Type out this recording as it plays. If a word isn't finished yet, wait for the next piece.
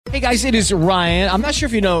Hey guys, it is Ryan. I'm not sure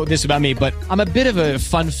if you know this about me, but I'm a bit of a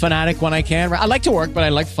fun fanatic when I can. I like to work, but I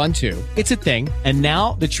like fun too. It's a thing. And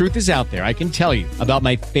now the truth is out there. I can tell you about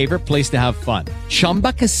my favorite place to have fun.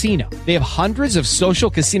 Chumba Casino. They have hundreds of social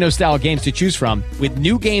casino style games to choose from with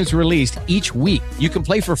new games released each week. You can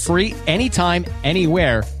play for free anytime,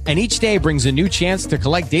 anywhere. And each day brings a new chance to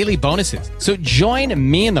collect daily bonuses. So join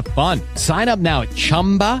me in the fun. Sign up now at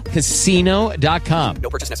ChumbaCasino.com. No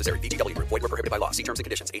purchase necessary. VGW. Void where prohibited by law. See terms and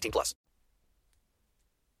conditions. 18 plus.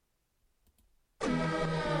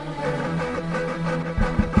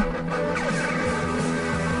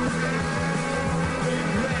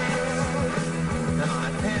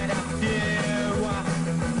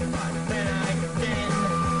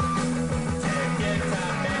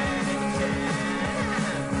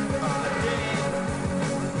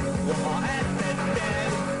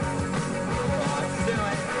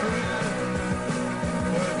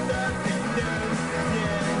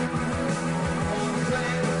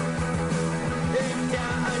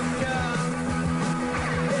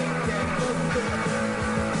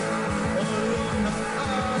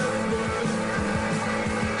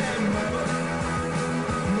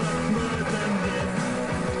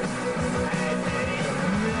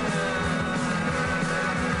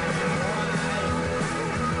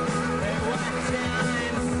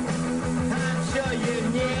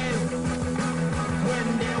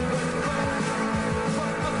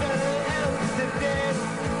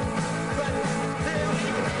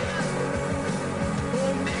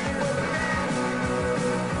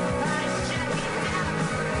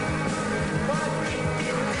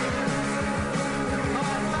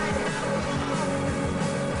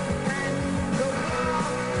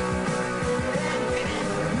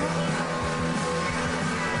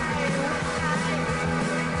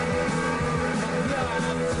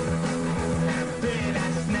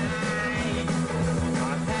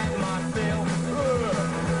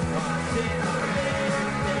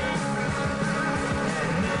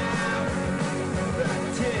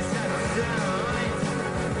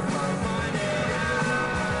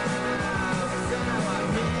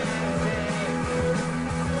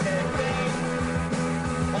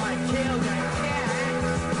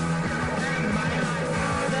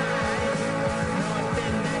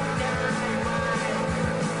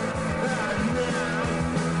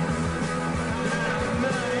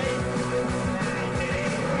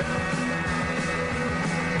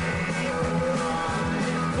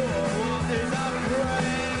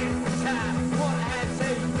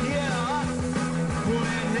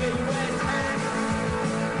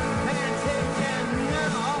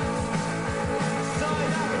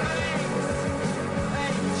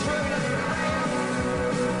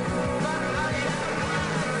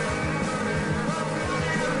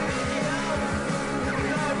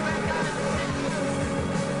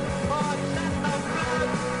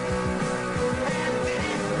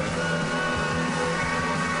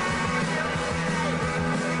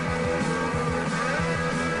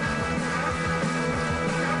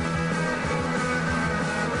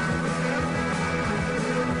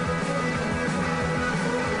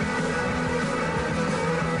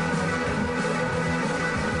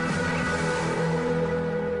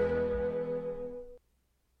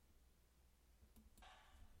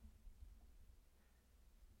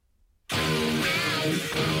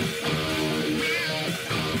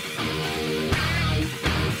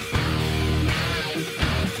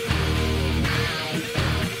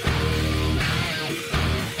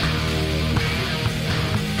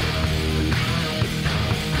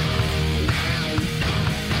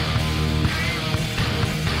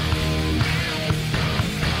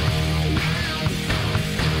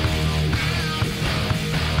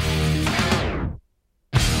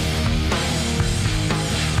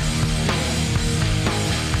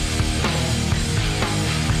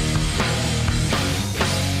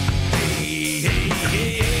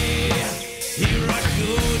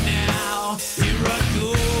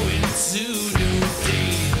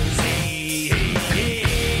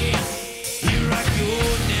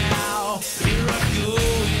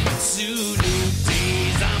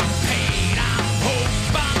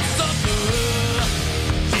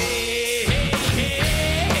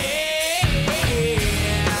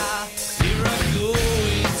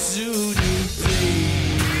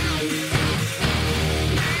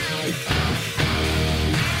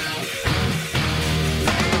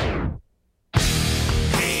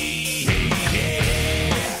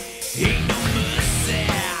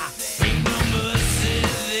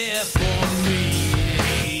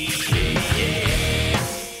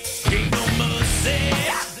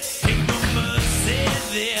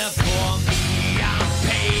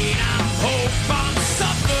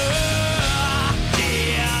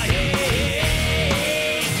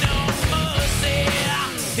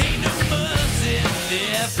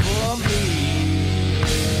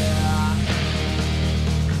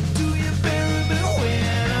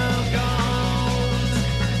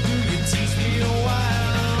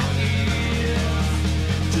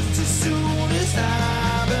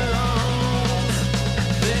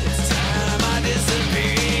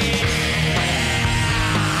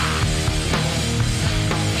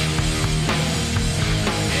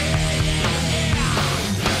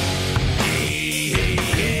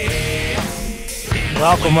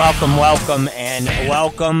 Welcome,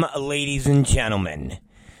 ladies and gentlemen.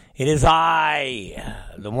 It is I,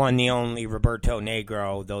 the one, the only, Roberto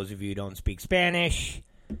Negro. Those of you who don't speak Spanish,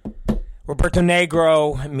 Roberto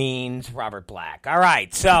Negro means Robert Black. All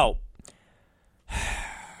right, so,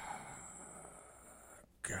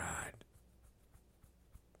 God,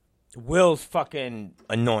 Will's fucking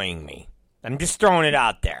annoying me. I'm just throwing it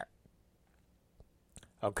out there.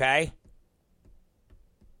 Okay?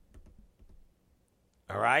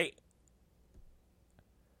 All right?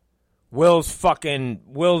 Will's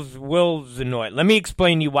annoyed. Let me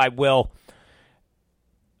explain to you why Will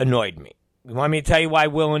annoyed me. You want me to tell you why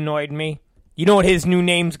Will annoyed me? You know what his new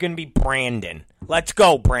name's going to be? Brandon. Let's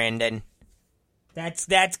go, Brandon.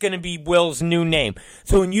 That's going to be Will's new name.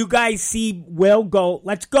 So when you guys see Will, go,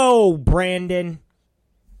 let's go, Brandon.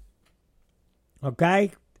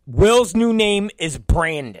 Okay? Will's new name is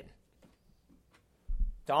Brandon.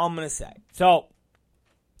 That's all I'm going to say. So,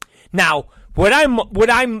 now, what I'm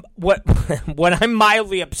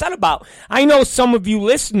mildly upset about, I know some of you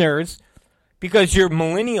listeners, because you're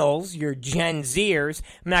millennials, you're Gen Zers,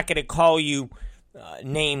 I'm not going to call you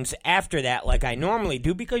names after that like I normally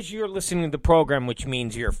do, because you're listening to the program, which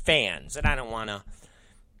means you're fans, and I don't want to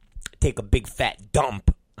take a big fat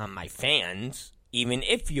dump on my fans, even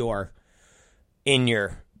if you're in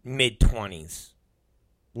your mid-20s,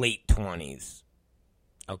 late 20s,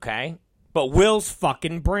 okay? But Will's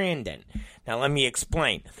fucking Brandon. Now, let me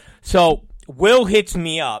explain. So, Will hits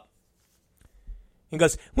me up. He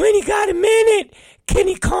goes, when you got a minute, can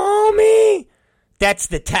you call me? That's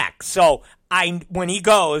the text. So, when he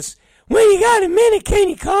goes, when you got a minute, can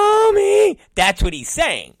you call me? That's what he's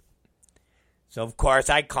saying. So, of course,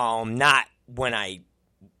 I call him not when I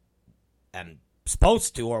am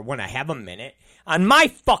supposed to or when I have a minute. On my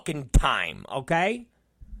fucking time, okay?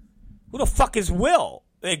 Who the fuck is Will?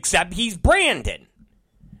 Except he's Brandon.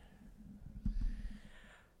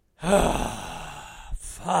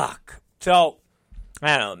 Fuck. So,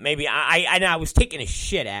 I don't know. Maybe I was taking a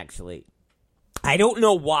shit, actually. I don't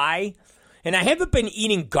know why. And I haven't been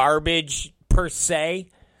eating garbage, per se.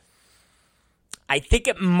 I think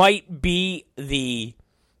it might be the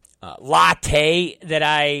latte that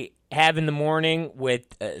I have in the morning with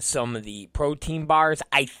some of the protein bars.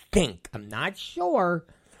 I think. I'm not sure.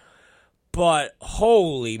 But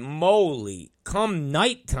holy moly, come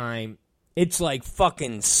nighttime, it's like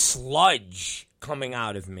fucking sludge coming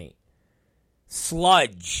out of me.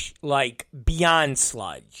 Sludge, like beyond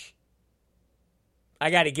sludge. I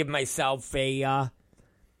got to give myself a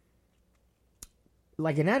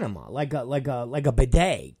like an enema, like a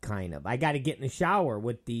bidet kind of. I got to get in the shower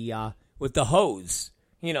with the hose,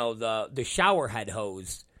 you know, the shower head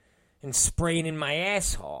hose, and spray it in my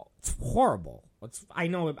asshole. It's horrible. I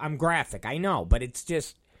know I'm graphic, I know, but it's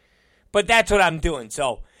just, but that's what I'm doing.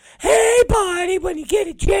 So, hey, buddy, when you get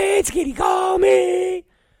a chance, can you call me?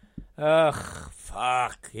 Ugh,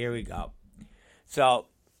 fuck, here we go. So,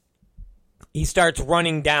 he starts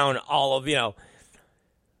running down all of,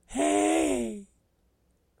 hey.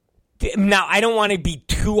 Now, I don't want to be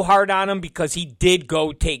too hard on him because he did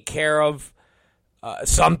go take care of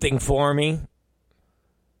something for me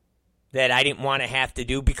that I didn't want to have to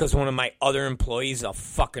do because one of my other employees is a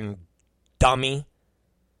fucking dummy.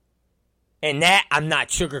 And that, I'm not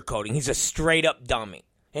sugarcoating. He's a straight-up dummy.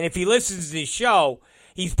 And if he listens to this show,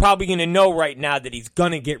 he's probably going to know right now that he's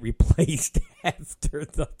going to get replaced after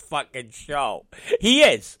the fucking show. He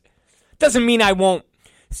is. Doesn't mean I won't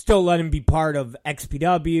still let him be part of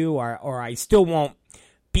XPW or I still won't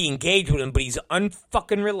be engaged with him, but he's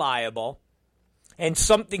unfucking reliable. And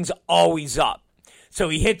something's always up. So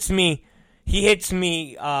he hits me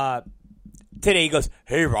today. He goes,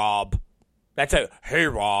 hey, Rob. That's a, hey,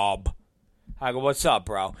 Rob. I go, what's up,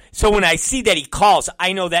 bro? So when I see that he calls,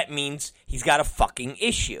 I know that means he's got a fucking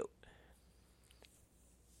issue.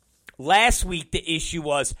 Last week, the issue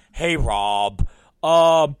was, hey, Rob,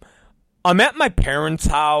 I'm at my parents'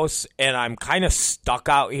 house, and I'm kind of stuck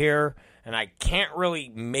out here, and I can't really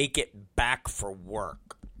make it back for work.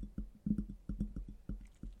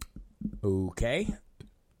 Okay.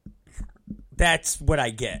 That's what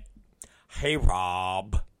I get. Hey,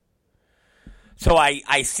 Rob. So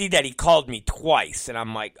I see that he called me twice, and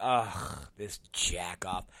I'm like, ugh, this jack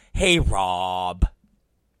off. Hey, Rob.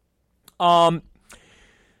 My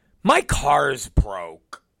car's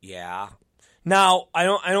broke. Yeah. Now, I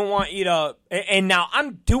don't want you to, and now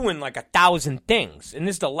I'm doing like 1,000 things, and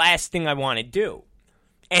this is the last thing I want to do.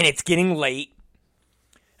 And it's getting late.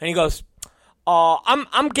 And he goes,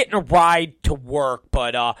 I'm getting a ride to work,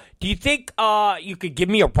 but do you think you could give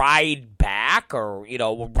me a ride back or,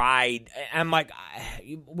 a ride? And I'm like,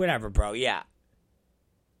 whatever, bro, yeah.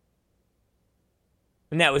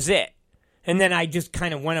 And that was it. And then I just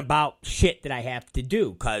kind of went about shit that I have to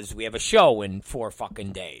do because we have a show in 4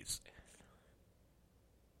 fucking days.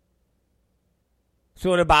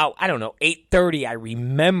 So at about, 8:30, I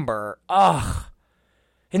remember,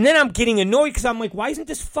 And then I'm getting annoyed because I'm like, why isn't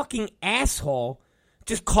this fucking asshole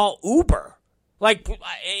just call Uber? Like,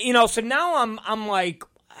 so now I'm like...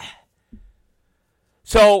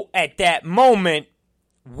 So at that moment,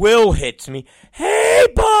 Will hits me. Hey,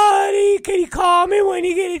 buddy, can you call me when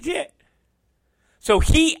you get a jet? So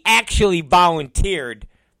he actually volunteered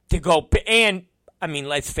to go, and,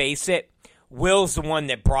 let's face it, Will's the one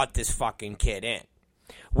that brought this fucking kid in.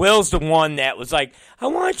 Will's the one that was like, I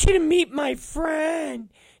want you to meet my friend.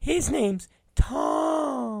 His name's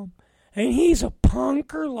Tom, and he's a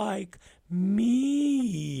punker like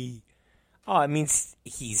me. Oh, it means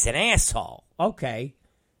he's an asshole. Okay.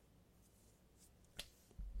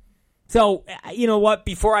 So, you know what?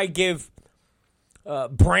 Before I give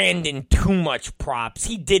Brandon too much props,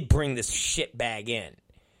 he did bring this shitbag in.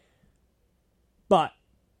 But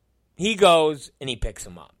he goes and he picks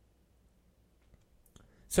him up.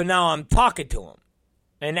 So now I'm talking to him.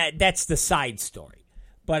 And that's the side story.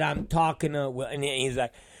 But I'm talking to Will, and he's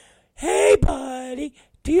like, hey, buddy,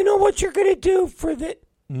 do you know what you're going to do for the...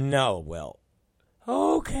 No, Will.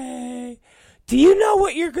 Okay. Do you know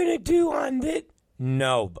what you're going to do on the...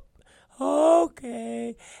 No.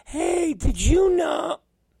 Okay. Hey, did you know...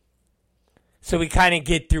 So we kind of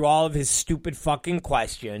get through all of his stupid fucking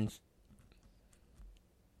questions.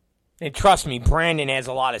 And trust me, Brandon has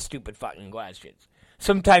a lot of stupid fucking questions.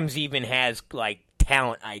 Sometimes he even has, like,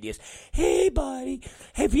 talent ideas. Hey, buddy,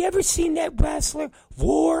 have you ever seen that wrestler,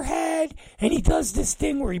 Warhead? And he does this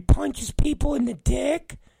thing where he punches people in the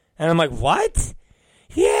dick? And I'm like, what?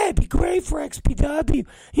 Yeah, it'd be great for XPW.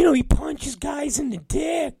 He punches guys in the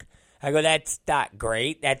dick. I go, that's not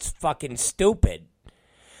great. That's fucking stupid.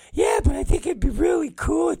 Yeah, but I think it'd be really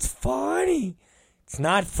cool. It's funny. It's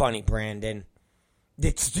not funny, Brandon.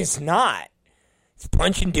 It's just not. It's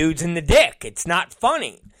punching dudes in the dick. It's not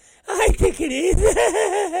funny. I think it is.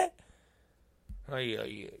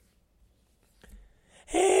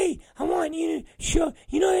 Hey, I want you to show...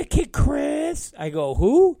 You know that kid Chris? I go,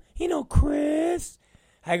 who? Chris?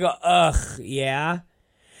 I go, yeah.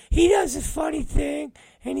 He does a funny thing,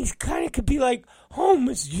 and he's kind of could be like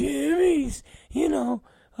homeless Jimmy's,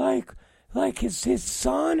 like his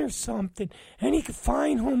son or something. And he could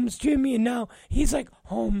find homeless Jimmy, and now he's like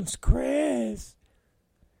homeless Chris.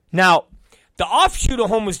 Now, the offshoot of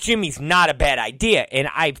homeless Jimmy's not a bad idea, and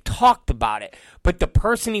I've talked about it. But the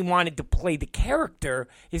person he wanted to play the character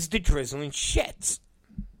is the drizzling shits.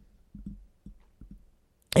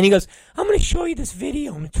 And he goes, I'm going to show you this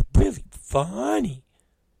video, and it's really funny.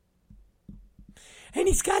 And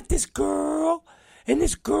he's got this girl, and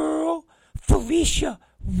this girl, Felicia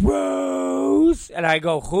Rose. And I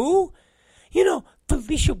go, who?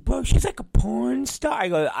 Felicia Rose, she's like a porn star. I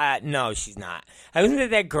go, no, she's not. I wasn't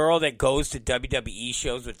that girl that goes to WWE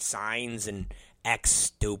shows with signs and acts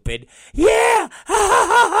stupid. Yeah! Ha ha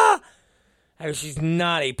ha ha! I go, she's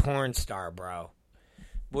not a porn star, bro.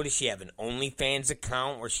 What does she have, an OnlyFans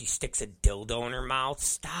account where she sticks a dildo in her mouth?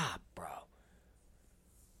 Stop, bro.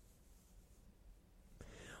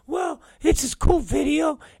 Well, it's this cool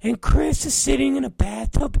video, and Chris is sitting in a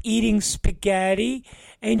bathtub eating spaghetti,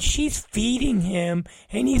 and she's feeding him,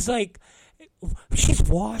 and he's like, she's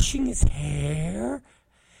washing his hair.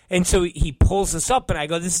 And so he pulls us up, and I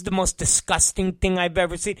go, this is the most disgusting thing I've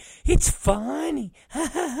ever seen. It's funny.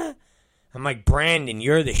 I'm like, Brandon,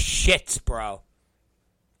 you're the shits, bro.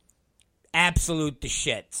 Absolute the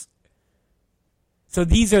shits. So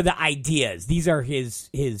these are the ideas. These are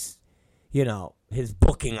his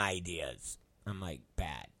booking ideas. I'm like,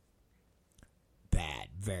 bad. Bad.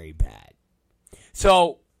 Very bad.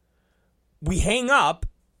 So we hang up,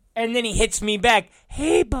 and then he hits me back.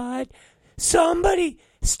 Hey, bud, somebody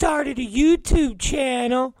started a YouTube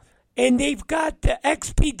channel, and they've got the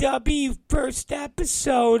XPW first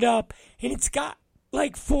episode up, and it's got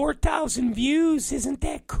like 4,000 views. Isn't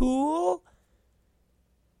that cool?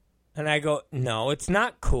 And I go, no, it's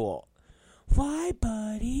not cool. Why,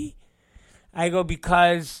 buddy? I go,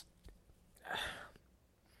 because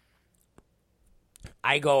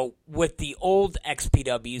I go, with the old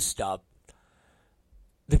XPW stuff,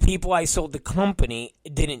 the people I sold the company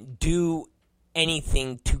didn't do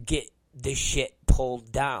anything to get the shit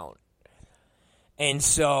pulled down. And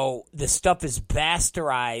so the stuff is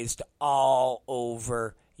bastardized all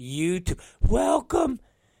over YouTube. Welcome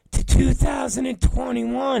to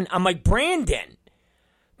 2021. I'm like, Brandon,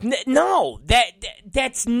 no,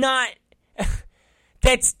 that's not...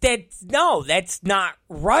 That's not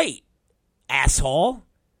right. asshole.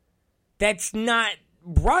 That's not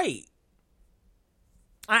right.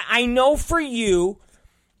 I know for you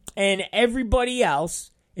and everybody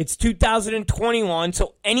else, it's 2021,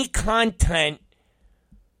 so any content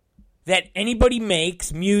that anybody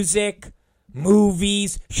makes, music,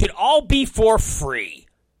 movies, should all be for free.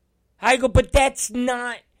 I go, but that's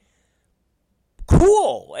not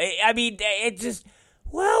cool. I mean, it's just,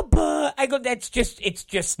 well, but I go, it's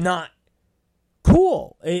just not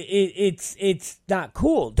cool. It's not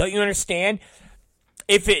cool. Don't you understand?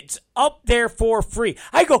 If it's up there for free,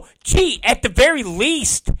 I go, gee, at the very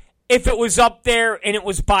least, if it was up there and it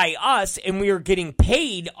was by us and we were getting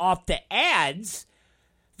paid off the ads,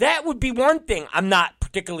 that would be one thing. I'm not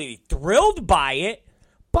particularly thrilled by it,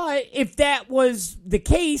 but if that was the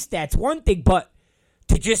case, that's one thing. But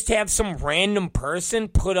to just have some random person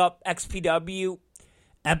put up XPW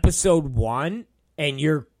episode 1 and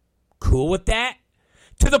you're cool with that,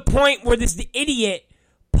 to the point where this idiot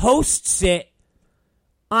posts it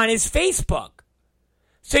on his Facebook.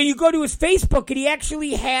 So you go to his Facebook and he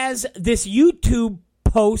actually has this YouTube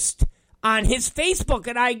post on his Facebook,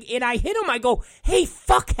 and I hit him. I go, hey,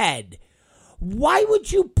 fuckhead, why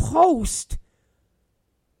would you post?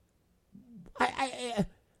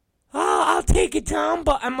 I'll take it down,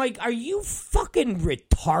 but I'm like, are you fucking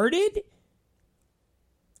retarded?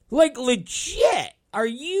 Like, legit, are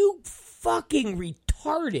you fucking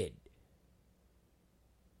retarded?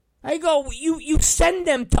 I go, you send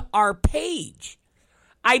them to our page.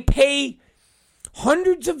 I pay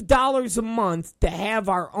hundreds of dollars a month to have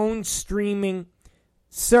our own streaming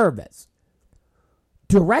service.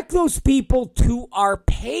 Direct those people to our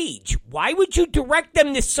page. Why would you direct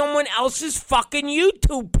them to someone else's fucking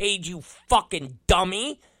YouTube page, you fucking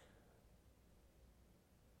dummy?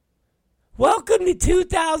 Welcome to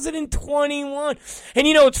 2021. And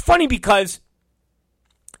you know, it's funny because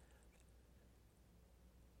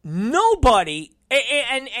nobody,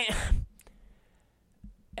 and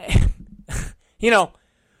you know,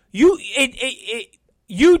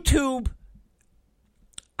 YouTube,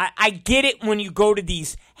 I get it when you go to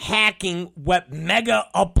these hacking web mega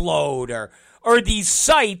upload or these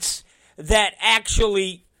sites that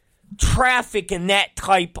actually traffic in that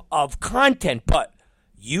type of content, but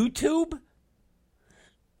YouTube?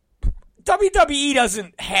 WWE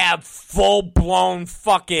doesn't have full-blown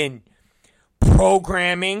fucking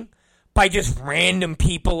programming by just random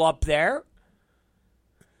people up there.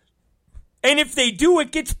 And if they do,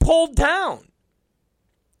 it gets pulled down.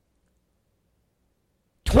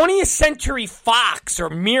 20th Century Fox or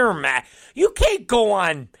Miramax, you can't go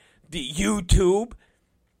on the YouTube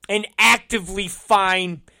and actively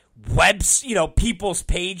find people's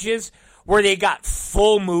pages where they got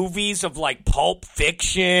full movies of like Pulp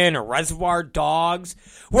Fiction or Reservoir Dogs,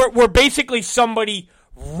 where basically somebody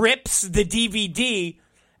rips the DVD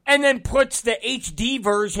and then puts the HD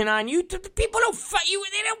version on YouTube. People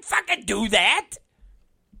they don't fucking do that.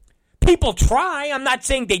 People try. I'm not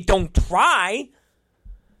saying they don't try.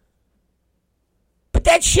 But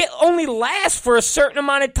that shit only lasts for a certain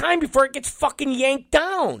amount of time before it gets fucking yanked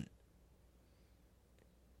down.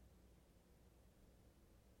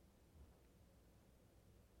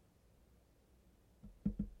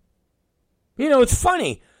 You know, it's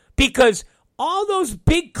funny because all those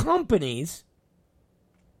big companies,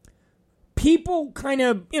 people kind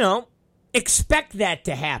of, expect that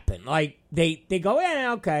to happen. Like, they go,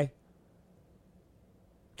 yeah, okay.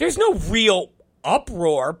 There's no real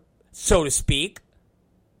uproar, so to speak.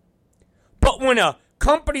 But when a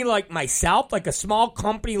company like myself, like a small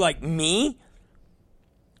company like me,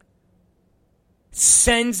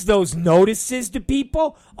 sends those notices to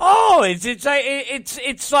people,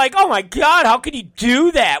 it's like, oh my God, how can you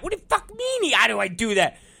do that? What the fuck mean? How do I do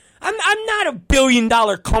that? I'm not a $1 billion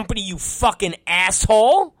company, you fucking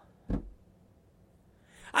asshole.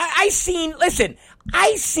 I seen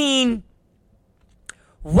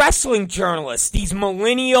wrestling journalists, these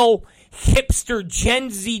millennial hipster Gen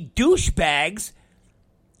Z douchebags,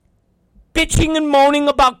 bitching and moaning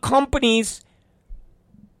about companies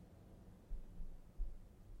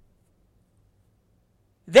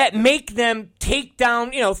that make them take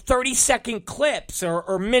down, 30-second clips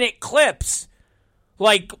or minute clips.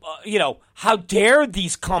 Like, how dare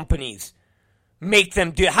these companies make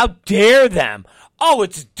them do? How dare them? All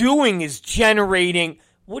it's doing is generating.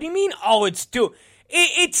 What do you mean, all it's doing?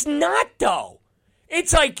 It's not, though.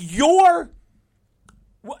 It's like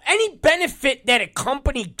any benefit that a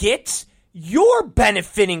company gets, you're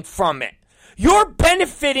benefiting from it. You're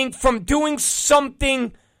benefiting from doing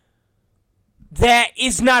something that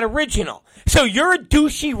is not original. So you're a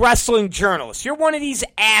douchey wrestling journalist. You're one of these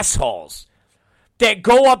assholes that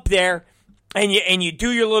go up there and you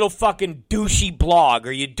do your little fucking douchey blog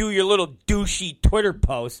or you do your little douchey Twitter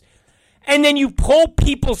post, and then you pull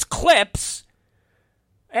people's clips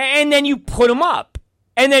and then you put them up.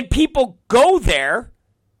 And then people go there,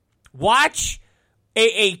 watch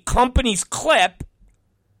a company's clip,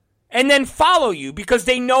 and then follow you because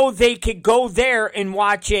they know they could go there and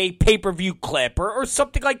watch a pay-per-view clip or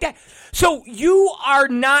something like that. So you are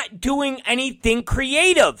not doing anything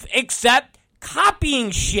creative except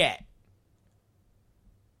copying shit.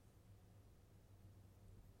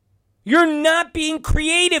 You're not being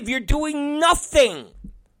creative. You're doing nothing.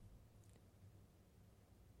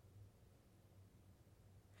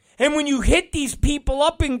 And when you hit these people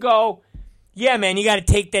up and go, yeah, man, you got to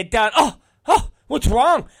take that down. Oh, what's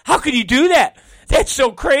wrong? How could you do that? That's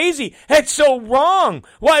so crazy. That's so wrong.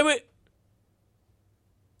 Why would...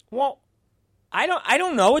 Well, I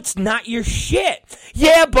don't know. It's not your shit.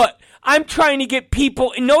 Yeah, but I'm trying to get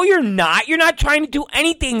people... No, you're not. You're not trying to do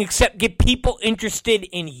anything except get people interested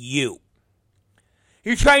in you.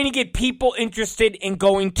 You're trying to get people interested in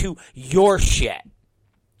going to your shit.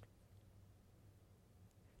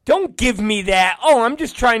 Don't give me that, oh, I'm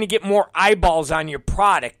just trying to get more eyeballs on your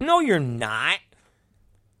product. No, you're not.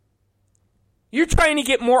 You're trying to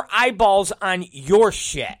get more eyeballs on your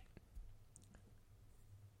shit.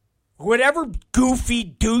 Whatever goofy,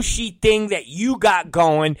 douchey thing that you got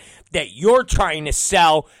going that you're trying to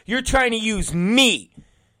sell, you're trying to use me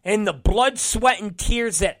and the blood, sweat, and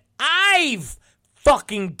tears that I've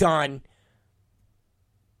fucking done.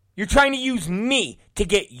 You're trying to use me to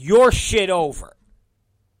get your shit over.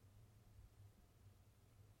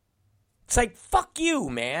 It's like, fuck you,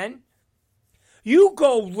 man. You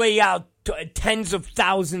go lay out tens of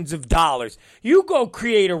thousands of dollars. You go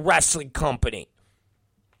create a wrestling company.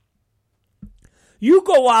 You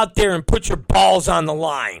go out there and put your balls on the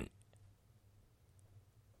line.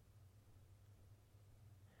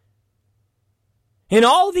 And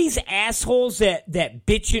all these assholes that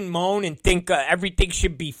bitch and moan and think everything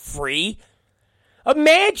should be free,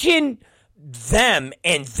 imagine them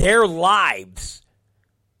and their lives.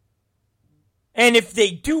 And if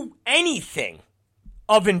they do anything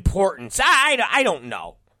of importance, I don't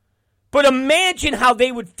know. But imagine how they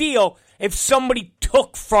would feel if somebody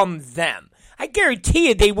took from them. I guarantee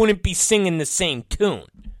you they wouldn't be singing the same tune.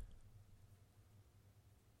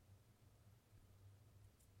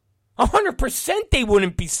 100% they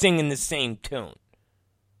wouldn't be singing the same tune.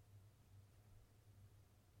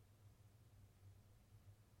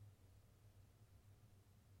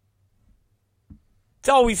 It's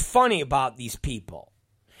always funny about these people.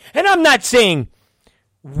 And I'm not saying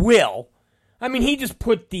Will. I mean, he just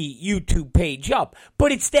put the YouTube page up.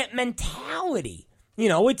 But it's that mentality. You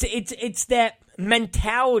know, it's that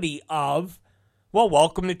mentality of, well,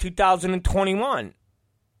 welcome to 2021.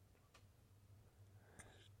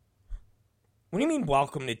 What do you mean,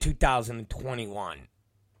 welcome to 2021?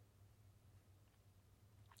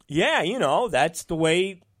 Yeah, you know, that's the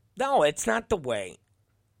way. No, it's not the way.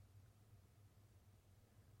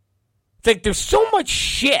 It's like there's so much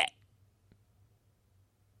shit.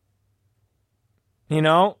 You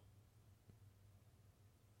know?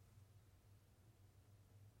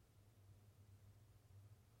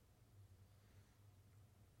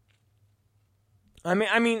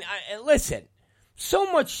 I mean, listen.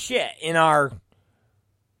 So much shit in our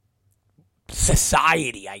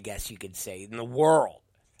society, I guess you could say, in the world,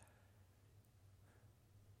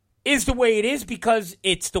 is the way it is because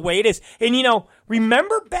it's the way it is. And, you know,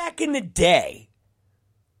 remember back in the day,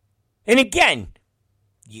 and again,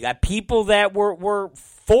 you got people that were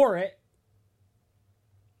for it.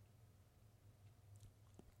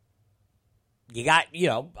 You got, you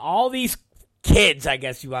know, all these kids, I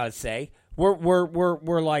guess you want to say,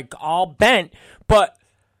 were like all bent. But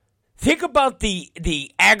think about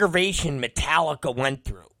the aggravation Metallica went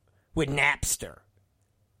through with Napster.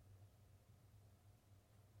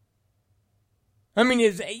 I mean,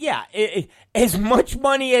 as much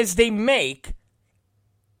money as they make,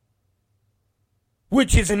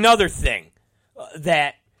 which is another thing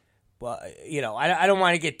that, well, you know, I don't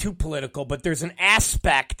want to get too political, but there's an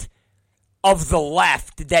aspect of the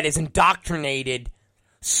left that has indoctrinated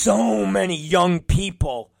so many young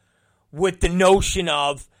people with the notion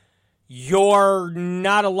of you're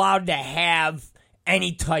not allowed to have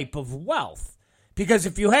any type of wealth. Because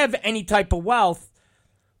if you have any type of wealth,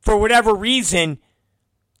 for whatever reason,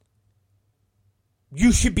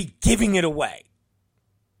 you should be giving it away.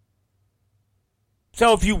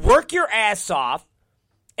 So if you work your ass off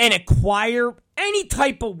and acquire any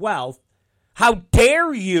type of wealth, how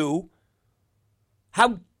dare you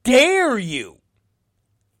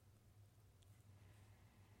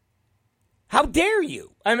How dare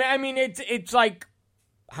you? I mean, it's like,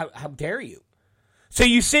 how dare you? So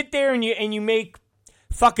you sit there and you make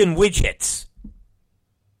fucking widgets.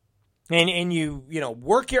 And you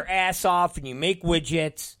work your ass off and you make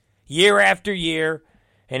widgets year after year.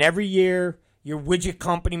 And every year, your widget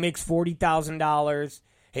company makes $40,000.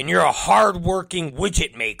 And you're a hard-working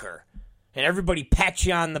widget maker. And everybody pats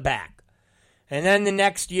you on the back. And then the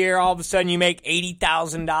next year, all of a sudden, you make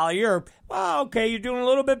 $80,000. You're doing a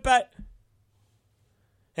little bit better.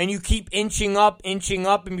 And you keep inching up, and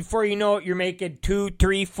before you know it, you're making $2,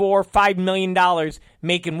 $3, $4, $5 million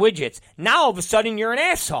making widgets. Now, all of a sudden, you're an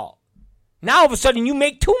asshole. Now, all of a sudden, you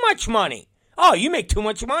make too much money. Oh, you make too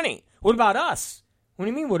much money. What about us? What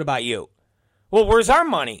do you mean, what about you? Well, where's our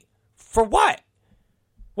money? For what?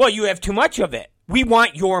 Well, you have too much of it. We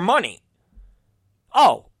want your money.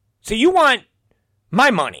 Oh, so you want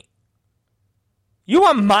my money. You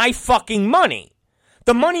want my fucking money.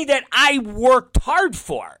 The money that I worked hard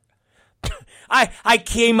for. I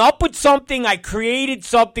came up with something. I created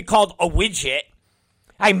something called a widget.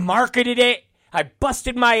 I marketed it. I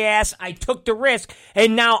busted my ass. I took the risk.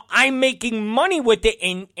 And now I'm making money with it.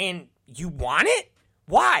 And you want it?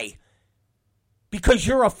 Why? Because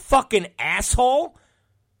you're a fucking asshole?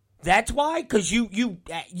 That's why? Because you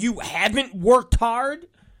haven't worked hard?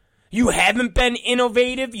 You haven't been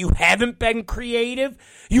innovative. You haven't been creative.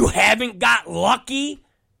 You haven't got lucky.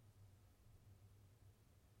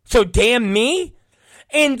 So damn me.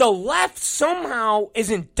 And the left somehow is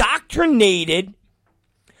indoctrinated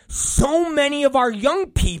so many of our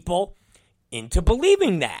young people into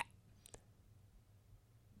believing that.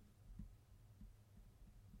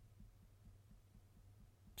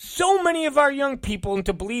 So many of our young people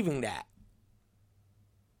into believing that.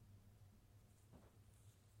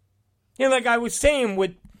 Like I was saying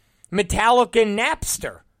with Metallica and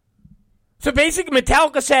Napster. So basically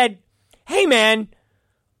Metallica said, hey man,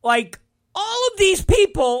 like all of these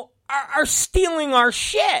people are stealing our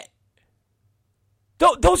shit.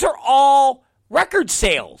 Those are all record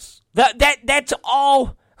sales. That's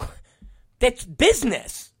all, that's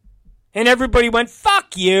business. And everybody went,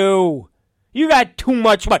 fuck you. You got too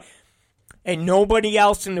much money. And nobody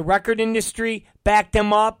else in the record industry backed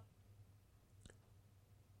them up.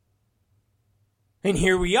 And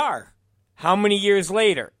here we are. How many years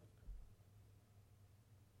later?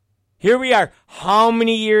 Here we are. How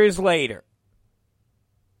many years later?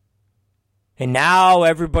 And now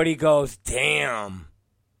everybody goes, damn.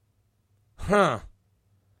 I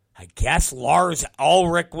guess Lars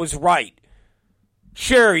Ulrich was right.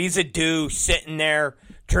 Sure, he's a douche sitting there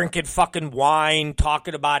drinking fucking wine,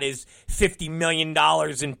 talking about his $50 million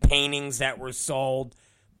in paintings that were sold.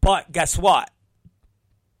 But guess what?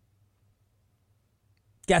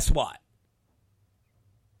 Guess what?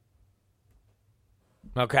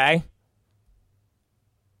 Okay?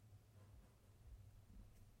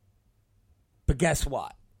 But guess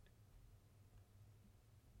what?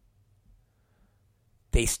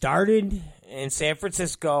 They started in San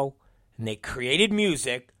Francisco and they created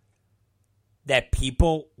music that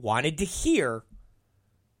people wanted to hear,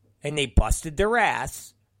 and they busted their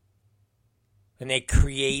ass and they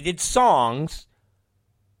created songs.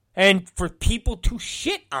 And for people to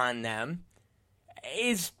shit on them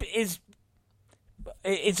is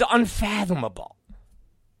unfathomable.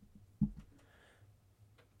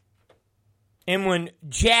 And when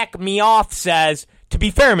Jack Me Off says, to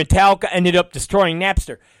be fair, Metallica ended up destroying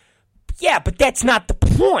Napster. Yeah, but that's not the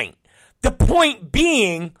point. The point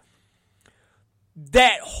being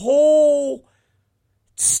that whole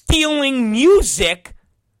stealing music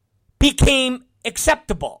became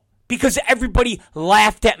acceptable. Because everybody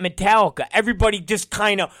laughed at Metallica. Everybody just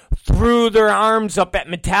kind of threw their arms up at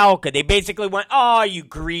Metallica. They basically went, oh, you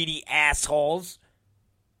greedy assholes.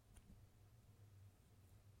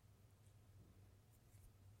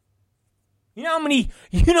 You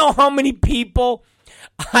know how many people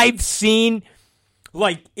I've seen,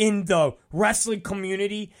 like, in the wrestling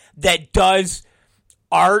community that does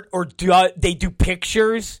art or they do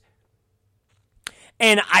pictures?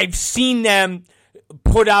 And I've seen them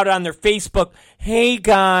put out on their Facebook, hey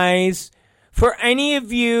guys, for any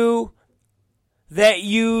of you that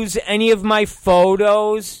use any of my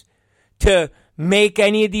photos to make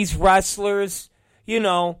any of these wrestlers,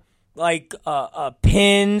 like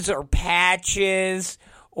pins or patches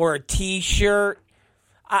or a t-shirt,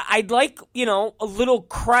 I'd like, a little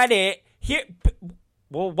credit here.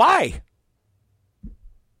 Well, why?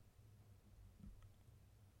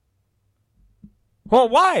 Well,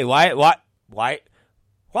 why? Why?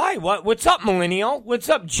 Why? What's up, millennial? What's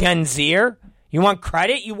up, Gen Zer? You want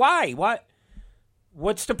credit? Why? What?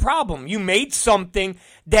 What's the problem? You made something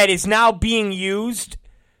that is now being used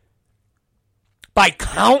by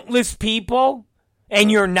countless people,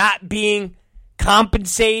 and you're not being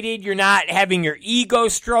compensated. You're not having your ego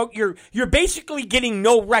stroked. You're basically getting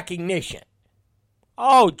no recognition.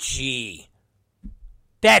 Oh, gee.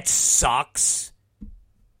 That sucks.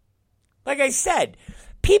 Like I said,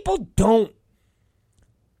 people don't,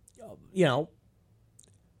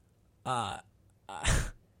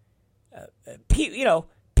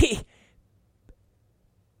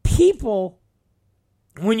 people,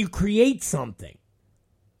 when you create something,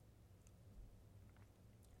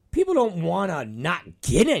 people don't want to not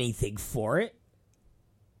get anything for it.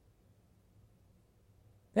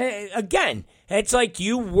 Again, it's like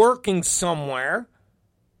you working somewhere,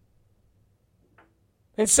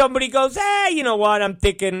 and somebody goes, you know what, I'm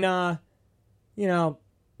thinking,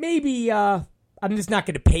 maybe I'm just not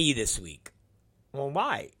going to pay you this week. Well,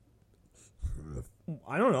 why?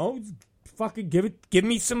 I don't know. Fucking give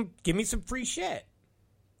me some free shit.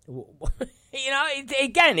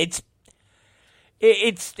 Again,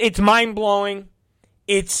 it's mind-blowing.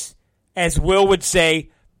 It's, as Will would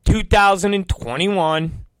say,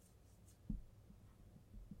 2021.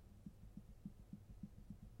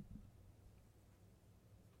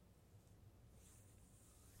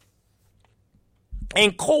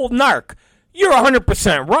 And cold narc, you're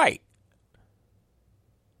 100% right.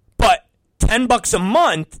 But $10 a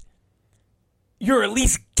month, you're at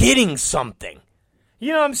least getting something.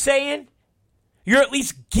 You know what I'm saying? You're at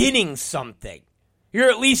least getting something. You're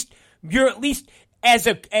at least as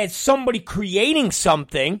somebody creating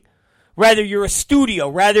something, whether you're a studio,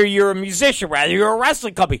 whether you're a musician, whether you're a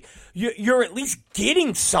wrestling company, you're at least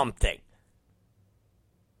getting something.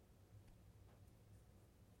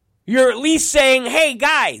 You're at least saying, hey,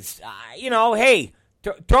 guys,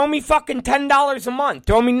 throw me fucking $10 a month.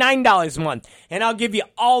 Throw me $9 a month, and I'll give you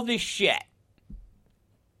all this shit.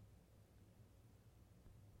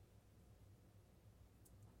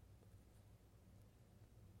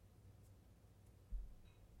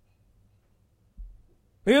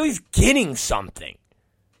 You're at least getting something.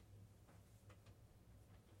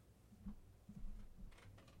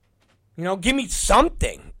 Give me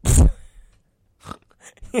something.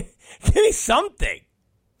 Give me something.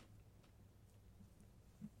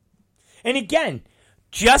 And again,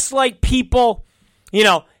 just like people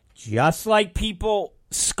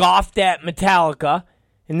scoffed at Metallica,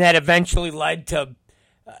 and that eventually led to,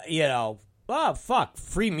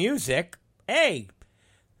 free music. Hey,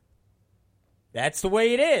 that's the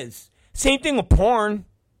way it is. Same thing with porn.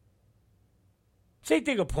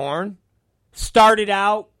 Started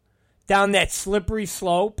out down that slippery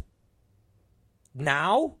slope.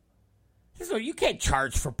 Now, so you can't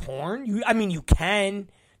charge for porn. You can.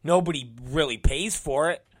 Nobody really pays for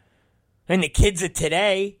it. And the kids of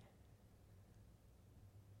today,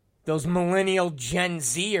 those millennial Gen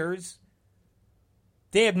Zers,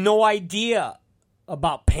 they have no idea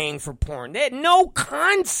about paying for porn. They had no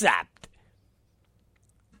concept.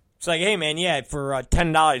 It's like, hey, man, for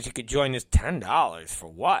 $10, you could join this. $10 for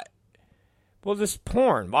what? Well, this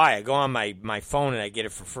porn. Why? I go on my phone and I get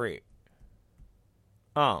it for free.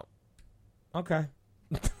 Oh. Okay.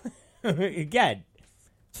 Again,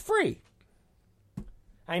 it's free.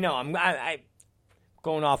 I know, I'm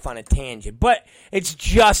going off on a tangent, but it's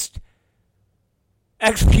just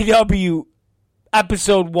XPW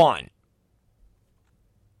episode 1.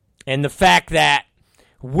 And the fact that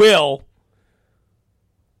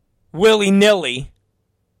willy-nilly,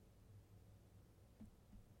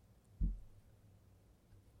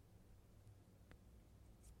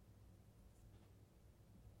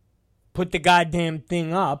 put the goddamn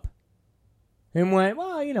thing up and went,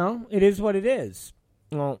 well, it is what it is.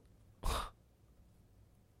 Well,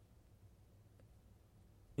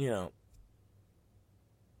 it's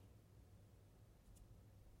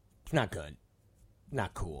not good.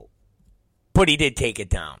 Not cool. But he did take it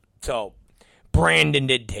down. So, Brandon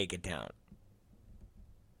did take it down.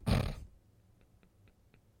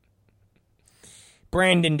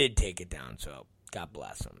 Brandon did take it down, so God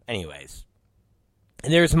bless him. Anyways.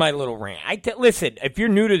 And there's my little rant. Listen, if you're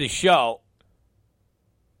new to the show,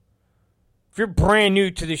 if you're brand new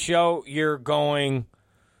to the show, you're going,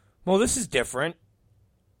 well, this is different.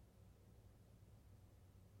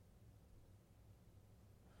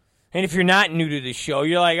 And if you're not new to the show,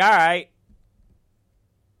 you're like, all right.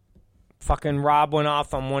 Fucking Rob went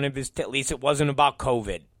off on one of his, at least it wasn't about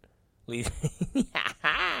COVID. At least.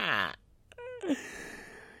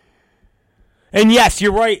 And yes,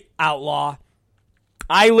 you're right, Outlaw.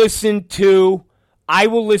 I will listen to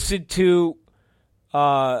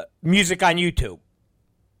music on YouTube.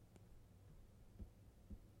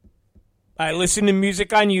 I listen to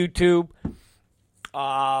music on YouTube.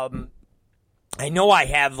 I know I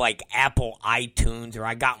have like Apple iTunes, or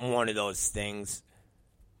I got one of those things.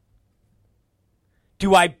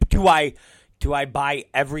 Do I buy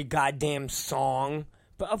every goddamn song?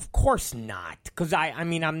 But of course not, because I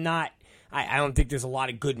mean I'm not. I don't think there's a lot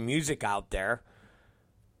of good music out there.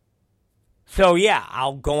 So yeah,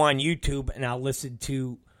 I'll go on YouTube and I'll listen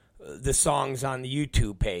to the songs on the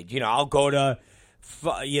YouTube page. I'll go to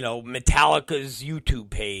Metallica's YouTube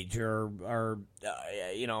page or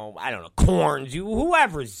I don't know, Korn's,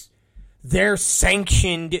 whoever's their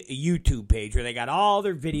sanctioned YouTube page where they got all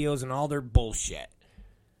their videos and all their bullshit.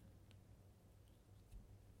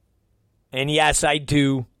 And yes, I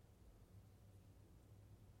do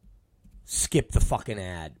skip the fucking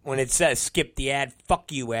ad. When it says skip the ad,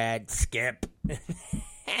 fuck you ad, skip. And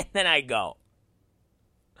then I go,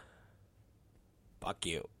 fuck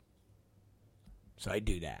you. So I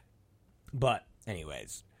do that. But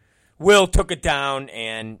anyways, Will took it down,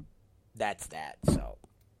 and that's that. So,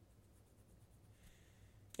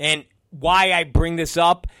 and why I bring this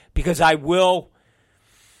up, because I'm not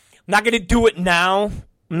going to do it now.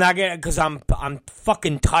 I'm not going to, because I'm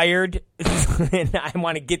fucking tired, and I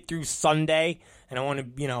want to get through Sunday, and I want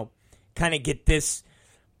to, kind of get this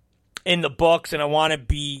in the books, and I want to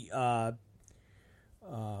be, I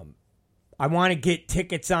want to get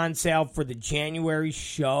tickets on sale for the January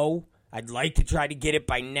show. I'd like to try to get it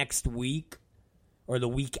by next week or the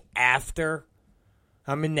week after.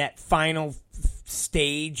 I'm in that final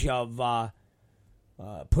stage of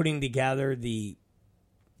putting together the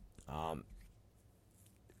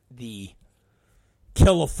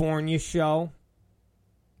California show.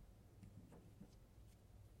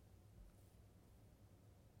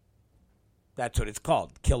 That's what it's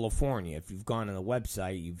called, California. If you've gone on the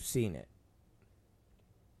website, you've seen it.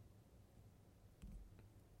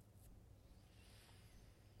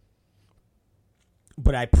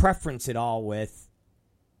 But I preference it all with,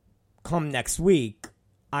 come next week,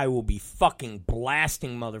 I will be fucking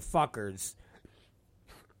blasting motherfuckers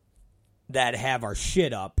that have our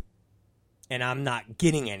shit up, and I'm not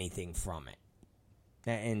getting anything from it.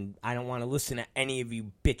 And I don't want to listen to any of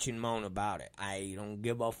you bitch and moan about it. I don't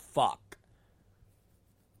give a fuck.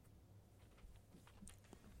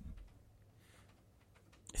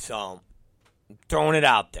 So, I'm throwing it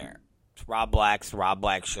out there. It's Rob Black's The Rob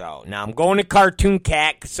Black Show. Now, I'm going to Cartoon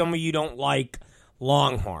Cat because some of you don't like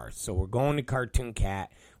Longhorse. So, we're going to Cartoon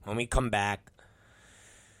Cat. When we come back,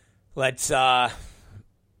 let's, I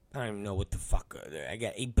don't even know what the fuck. I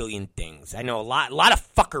got 8 billion things. I know a lot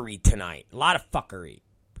of fuckery tonight. A lot of fuckery.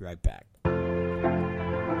 Be right back.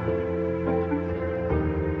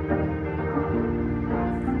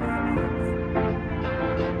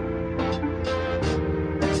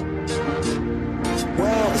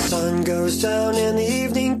 Well, the sun goes down and the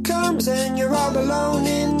evening comes and you're all alone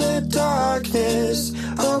in the darkness,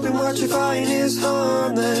 hoping what you find is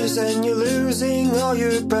harmless and you're losing all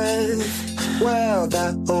your breath. Well,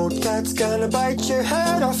 that old cat's gonna bite your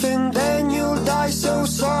head off and then you'll die so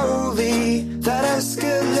slowly. That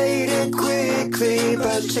escalated quickly,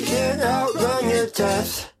 but you can't outrun your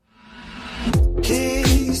death.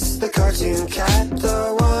 He's the cartoon cat,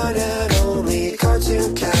 the one and only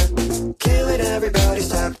cartoon cat. Killing everybody,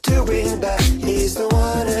 stop doing that. He's the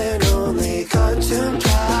one and only cartoon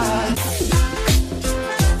cat.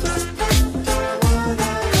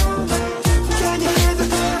 Can you hear the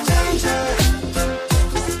danger?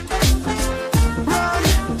 Run,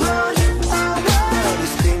 away. He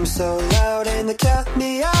screams so loud and the cat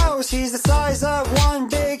meows. He's the size of one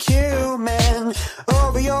big human.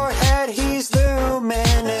 Over your head he's looming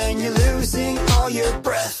and you're losing all your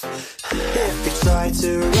breath. If you try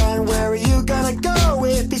to run, where are you gonna go?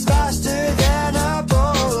 If he's faster than a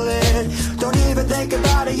bullet, don't even think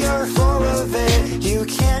about it, you're full of it. You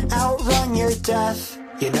can't outrun your death.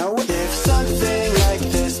 You know, if something like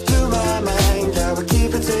this blew my mind, I would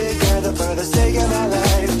keep it together for the sake of my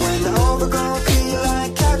life. When the overgrown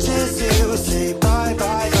feline catches you, say bye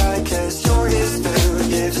bye bye, cause you're his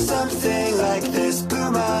food. If something like this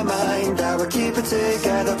blew my mind, I would keep it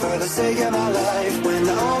together for the sake of my life. When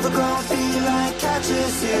the overgrown feline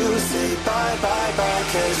catches you, say bye bye bye,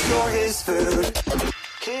 cause you're his food.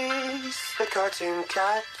 He's the cartoon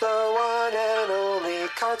cat, the one and only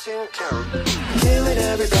cartoon cat. Killing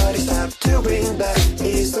everybody, stop doing that.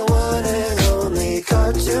 He's the one and only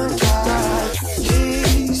cartoon cat.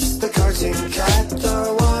 He's the cartoon cat,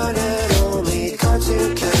 the one and only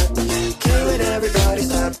cartoon cat. Killing everybody,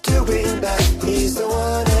 stop doing that. He's the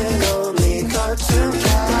one and only cartoon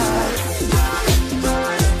cat.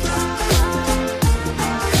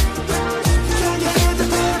 Can you hear the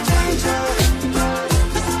danger?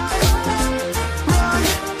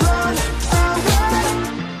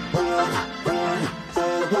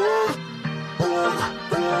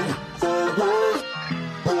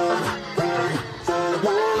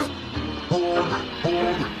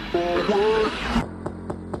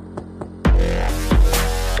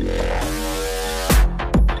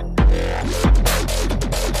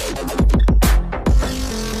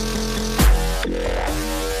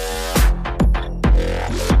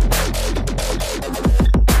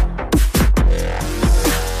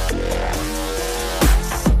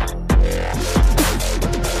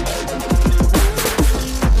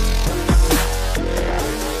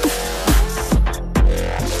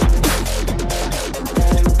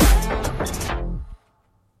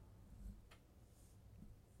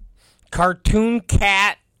 cartoon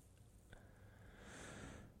cat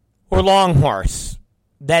or long horse.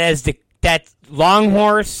 That long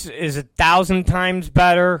horse is 1,000 times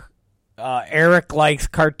better. Eric likes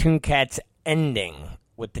cartoon cat's ending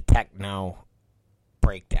with the techno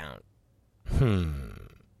breakdown. You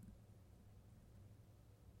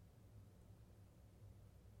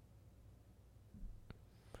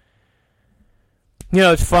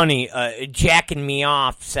know, it's funny. Jacking Me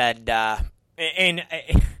Off said, and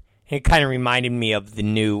it kind of reminded me of the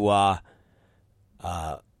new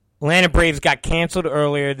Atlanta Braves got canceled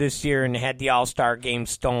earlier this year and had the All-Star game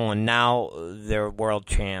stolen. Now they're world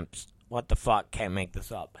champs. What the fuck? Can't make this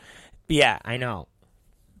up. But yeah, I know.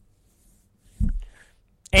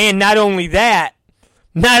 And not only that,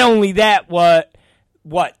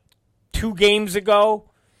 what 2 games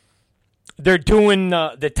ago, they're doing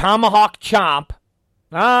the tomahawk chomp.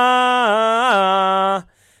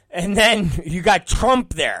 And then you got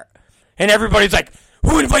Trump there. And everybody's like,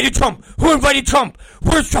 who invited Trump? Who invited Trump?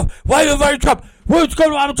 Where's Trump? Why did they invite Trump? Where's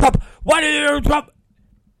Donald Trump? Why did they invite Trump?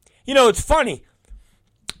 You know, it's funny.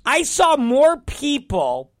 I saw more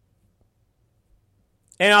people,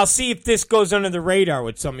 and I'll see if this goes under the radar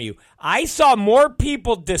with some of you. I saw more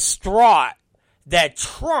people distraught that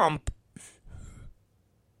Trump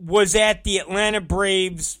was at the Atlanta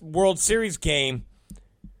Braves World Series game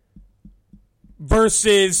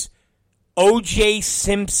versus O.J.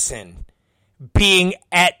 Simpson being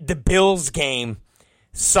at the Bills game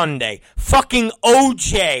Sunday. Fucking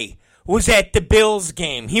O.J. was at the Bills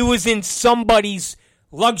game. He was in somebody's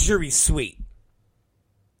luxury suite.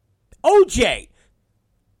 O.J.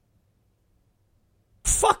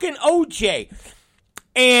 Fucking O.J.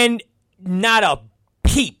 And not a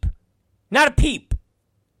peep. Not a peep.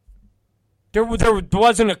 There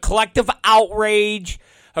wasn't a collective outrage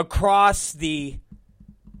across the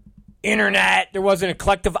internet. There wasn't a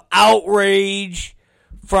collective outrage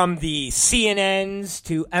from the CNNs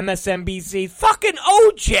to MSNBC. Fucking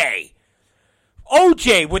OJ.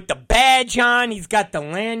 OJ with the badge on. He's got the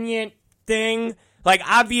lanyard thing. Like,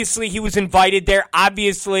 obviously he was invited there.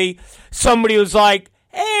 Obviously somebody was like,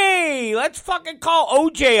 hey, let's fucking call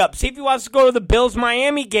OJ up. See if he wants to go to the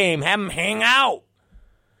Bills-Miami game. Have him hang out.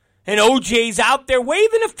 And OJ's out there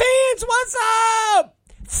waving to fans. What's up?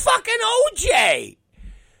 Fucking OJ.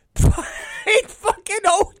 Fucking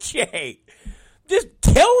OJ. Just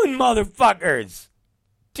killing motherfuckers.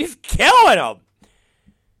 Just killing them.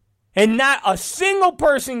 And not a single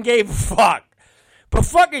person gave a fuck. But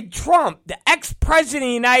fucking Trump, the ex-president of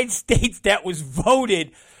the United States that was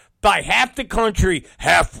voted by half the country,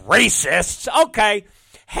 half racists. Okay.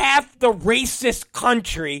 Half the racist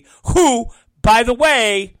country who, by the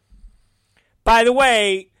way,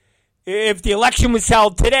 if the election was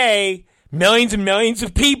held today, millions and millions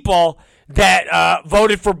of people that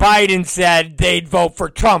voted for Biden said they'd vote for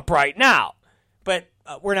Trump right now. But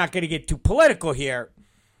we're not going to get too political here.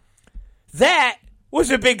 That was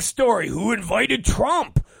a big story. Who invited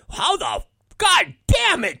Trump? How the... God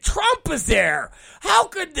damn it, Trump is there. How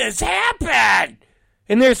could this happen?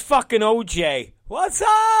 And there's fucking OJ. What's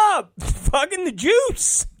up? Fucking the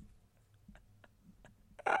juice.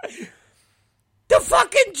 The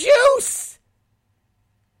fucking juice.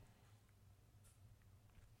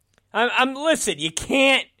 Listen, you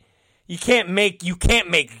can't make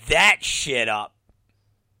that shit up.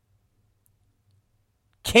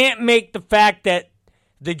 Can't make the fact that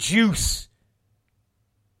the juice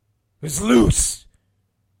was loose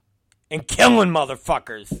and killing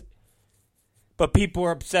motherfuckers. But people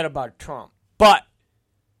are upset about Trump. But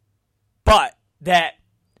that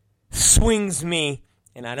swings me,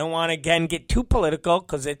 and I don't want to again get too political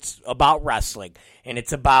because it's about wrestling and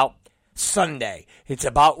it's about Sunday. It's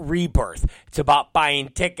about Rebirth. It's about buying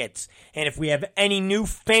tickets. And if we have any new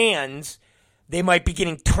fans, they might be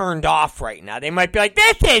getting turned off right now. They might be like,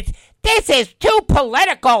 this is too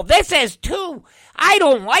political. This is too, I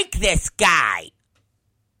don't like this guy.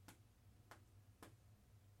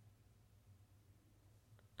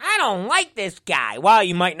 I don't like this guy. Well,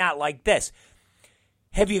 you might not like this.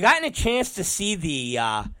 Have you gotten a chance to see the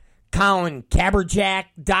Colin Kaepernick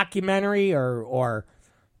documentary or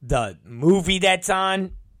the movie that's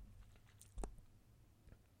on?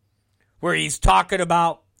 Where he's talking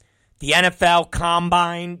about the NFL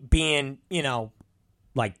Combine being,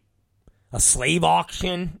 like a slave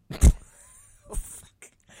auction.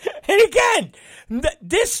 And again,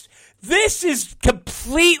 this is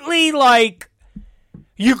completely like,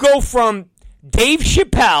 you go from Dave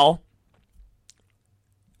Chappelle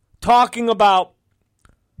talking about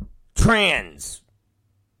trans.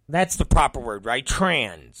 That's the proper word, right?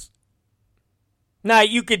 Trans. Now,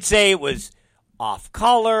 you could say it was off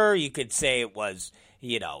color. You could say it was,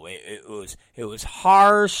 it was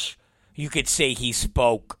harsh. You could say he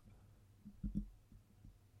spoke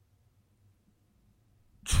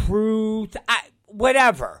truth.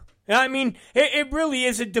 Whatever. I mean, it really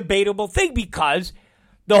is a debatable thing because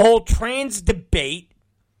the whole trans debate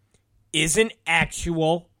is an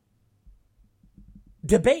actual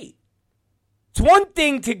debate. It's one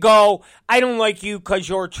thing to go, I don't like you because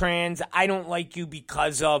you're trans. I don't like you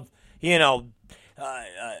because of, your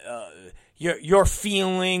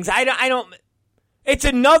feelings. I don't. It's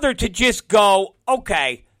another to just go,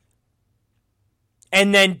 okay,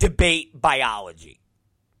 and then debate biology.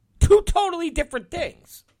 Two totally different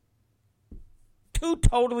things. Two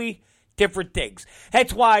totally different things.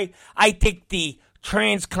 That's why I think the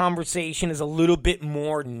trans conversation is a little bit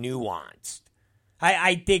more nuanced.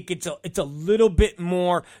 I think it's a little bit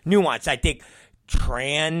more nuanced. I think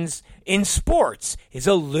trans in sports is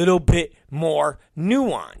a little bit more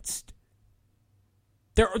nuanced.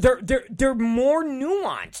 They're more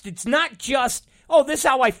nuanced. It's not just, oh, this is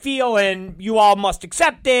how I feel and you all must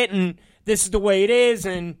accept it and this is the way it is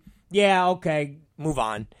and yeah, okay, move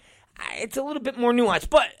on. It's a little bit more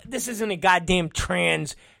nuanced, but this isn't a goddamn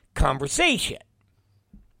trans conversation.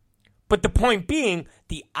 But the point being,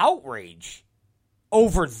 the outrage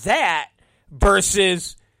over that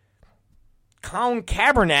versus Colin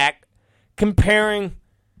Kaepernick comparing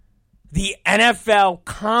the NFL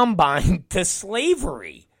Combine to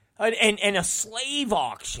slavery and a slave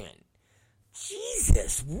auction.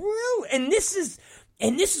 Jesus, really? And this is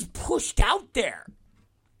pushed out there.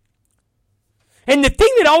 And the thing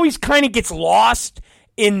that always kind of gets lost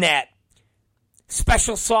in that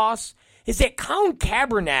special sauce is that Colin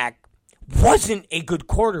Kaepernick wasn't a good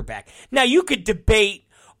quarterback. Now, you could debate,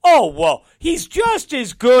 oh, well, he's just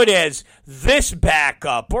as good as this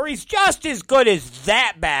backup, or he's just as good as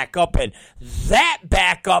that backup, and that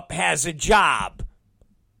backup has a job.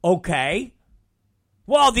 Okay.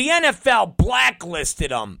 Well, the NFL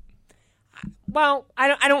blacklisted him. Well,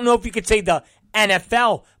 I don't know if you could say the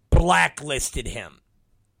NFL blacklisted him.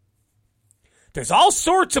 There's all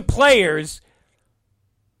sorts of players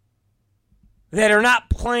that are not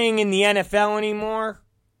playing in the NFL anymore,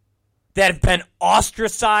 that have been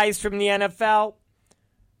ostracized from the NFL.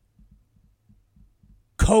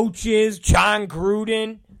 Coaches, John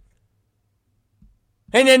Gruden.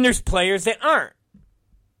 And then there's players that aren't.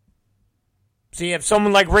 So you have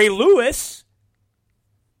someone like Ray Lewis,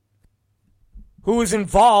 who was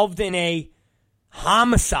involved in a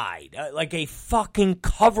homicide, like a fucking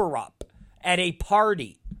cover-up at a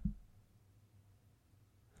party.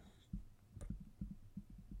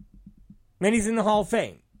 And he's in the Hall of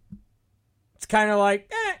Fame. It's kind of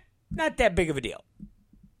like, not that big of a deal.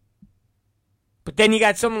 But then you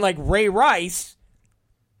got someone like Ray Rice,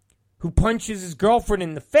 who punches his girlfriend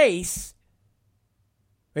in the face.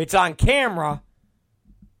 It's on camera.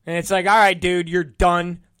 And it's like, all right, dude, you're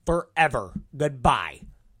done forever. Goodbye.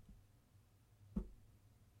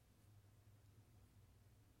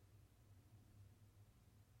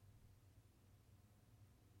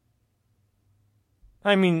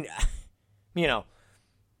 I mean,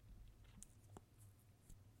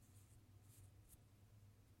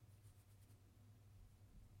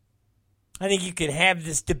 I think you could have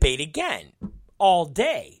this debate again all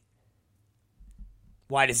day.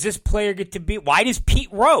 Why does this player get to be? Why is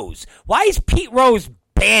Pete Rose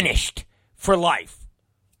banished for life?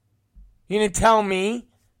 You gonna tell me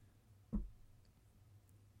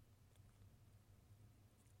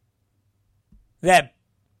that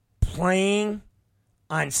playing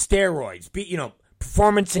on steroids,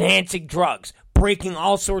 performance-enhancing drugs, breaking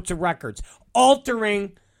all sorts of records,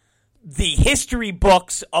 altering the history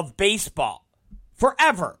books of baseball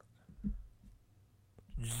forever.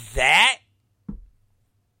 That,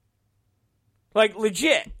 like,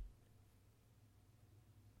 legit.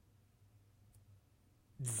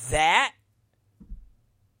 That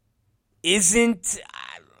isn't,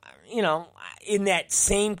 in that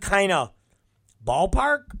same kind of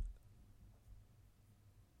ballpark.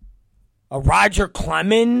 A Roger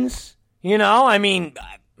Clemens,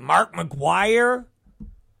 Mark McGwire,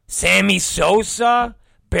 Sammy Sosa,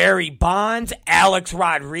 Barry Bonds, Alex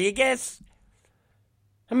Rodriguez.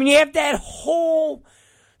 You have that whole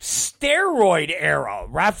steroid era.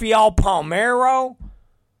 Rafael Palmeiro.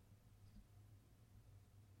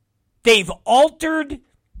 They've altered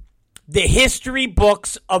the history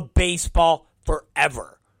books of baseball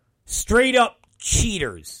forever. Straight up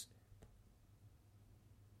cheaters.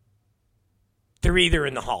 They're either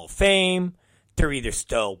in the Hall of Fame. They're either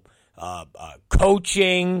still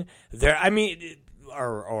coaching.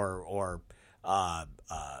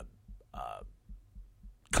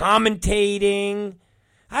 commentating.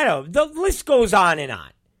 I don't know. The list goes on and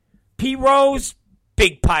on. P. Rose,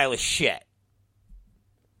 big pile of shit.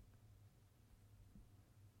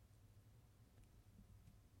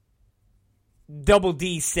 Double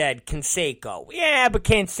D said Canseco. Yeah, but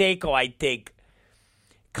Canseco, I think,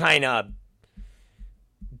 kind of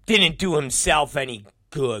didn't do himself any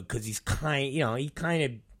good because he's he kind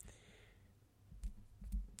of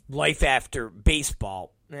life after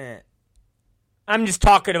baseball. I'm just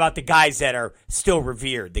talking about the guys that are still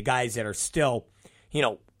revered, the guys that are still,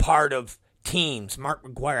 part of teams. Mark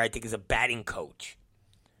McGwire, I think, is a batting coach.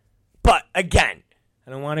 But again,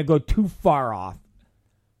 I don't want to go too far off.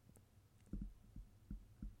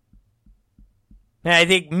 And I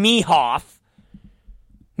think Mehoff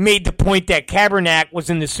made the point that Kaepernick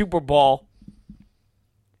was in the Super Bowl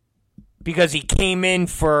because he came in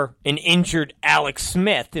for an injured Alex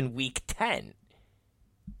Smith in Week 10.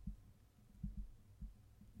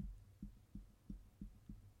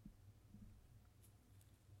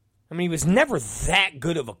 I mean, he was never that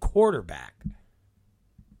good of a quarterback.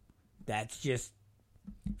 That's just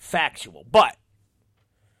factual. But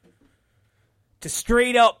to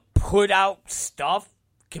straight up put out stuff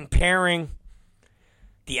comparing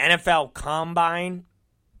the NFL Combine,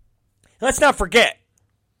 let's not forget,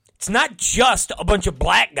 it's not just a bunch of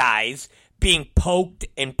black guys being poked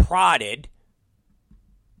and prodded.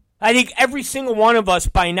 I think every single one of us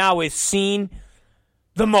by now has seen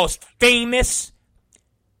the most famous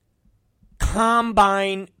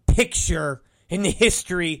Combine picture in the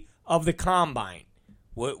history of the Combine.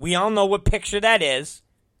 We all know what picture that is.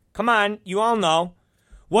 Come on, you all know.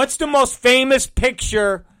 What's the most famous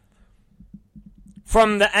picture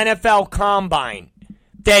from the NFL Combine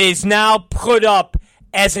that is now put up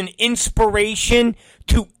as an inspiration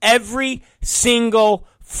to every single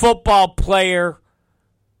football player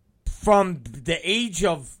from the age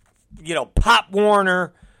of, Pop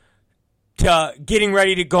Warner to getting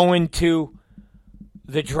ready to go into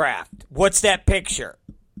the draft? What's that picture?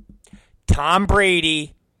 Tom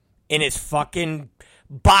Brady in his fucking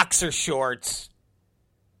boxer shorts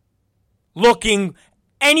looking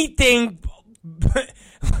anything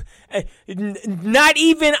not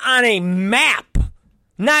even on a map,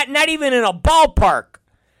 not even in a ballpark,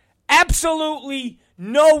 absolutely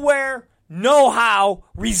nowhere, no how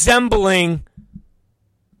resembling,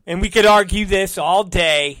 and we could argue this all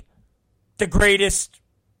day, the greatest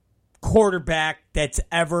quarterback that's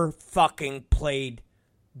ever fucking played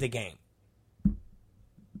the game.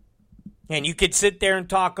 And you could sit there and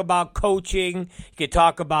talk about coaching, you could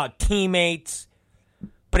talk about teammates,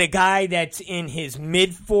 but a guy that's in his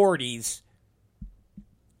mid-40s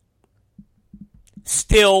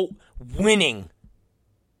still winning.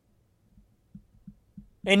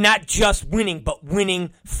 And not just winning, but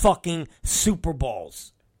winning fucking Super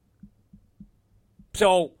Bowls.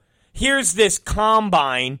 So here's this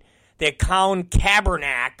combine that Colin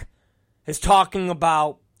Kaepernick is talking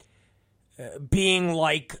about being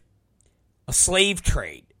like a slave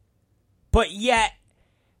trade. But yet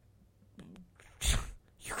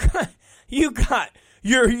you got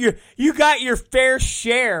your fair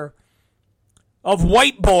share of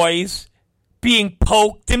white boys being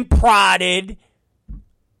poked and prodded.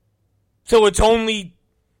 So it's only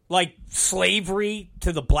like slavery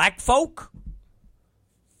to the black folk?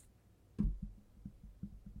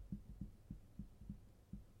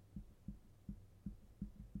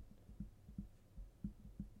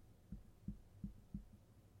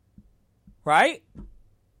 Right?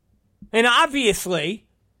 And obviously,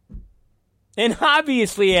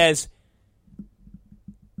 as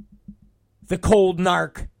the cold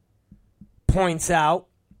narc points out,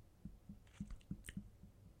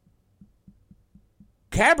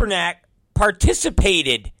 Kaepernick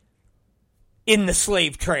participated in the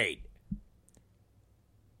slave trade.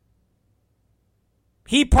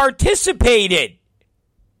 He participated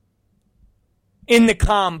in the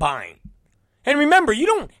combine. And remember, you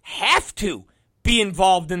don't have to be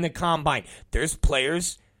involved in the combine. There's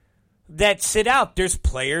players that sit out. There's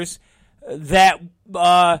players that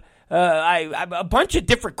a bunch of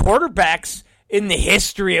different quarterbacks in the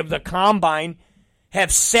history of the combine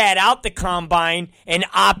have sat out the combine and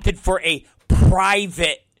opted for a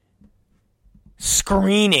private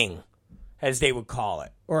screening, as they would call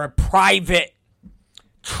it, or a private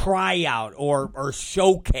tryout or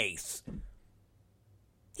showcase.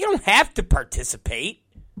 You don't have to participate.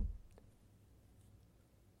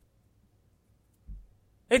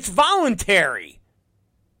 It's voluntary.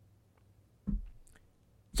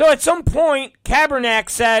 So at some point, Kaepernick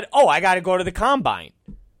said, I got to go to the combine.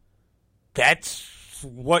 That's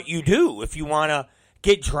what you do if you want to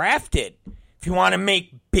get drafted. if you want to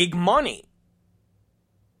make big money.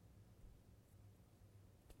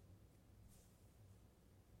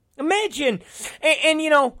 Imagine, and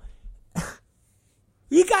you know,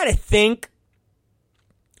 you got to think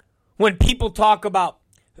when people talk about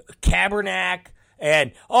Kaepernick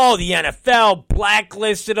and, oh, the NFL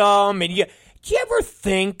blacklisted him, and do you ever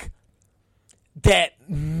think that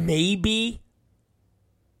maybe,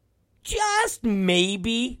 just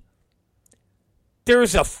maybe,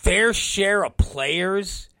 there's a fair share of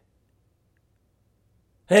players,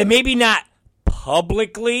 and maybe not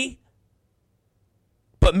publicly,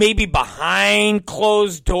 but maybe behind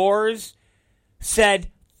closed doors,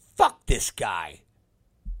 said, fuck this guy.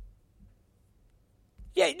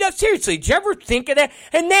 Yeah, no, seriously, did you ever think of that?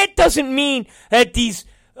 And that doesn't mean that these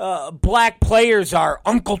black players are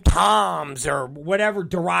Uncle Toms or whatever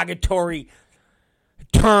derogatory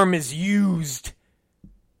term is used.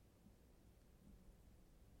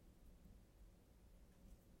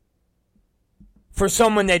 For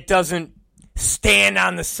someone that doesn't stand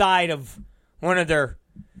on the side of one of their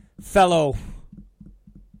fellow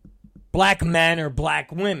black men or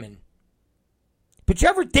black women. But you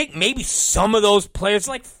ever think maybe some of those players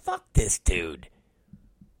like, fuck this dude?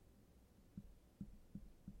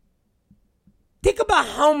 Think about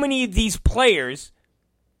how many of these players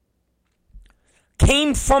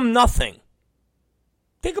came from nothing.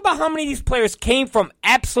 Think about how many of these players came from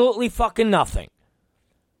absolutely fucking nothing.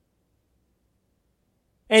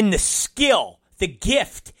 And the skill, the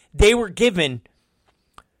gift they were given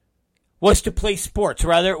was to play sports,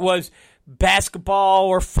 whether it was basketball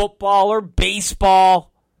or football or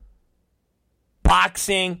baseball,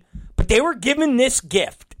 boxing. But they were given this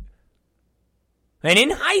gift. And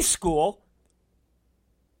in high school,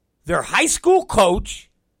 their high school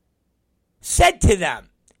coach said to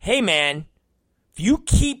them, hey man, if you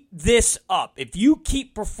keep this up, if you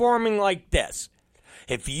keep performing like this,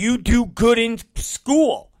 if you do good in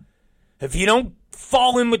school, if you don't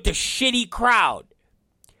fall in with the shitty crowd,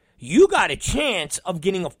 you got a chance of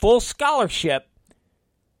getting a full scholarship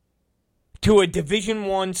to a Division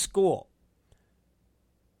I school.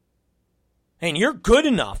 And you're good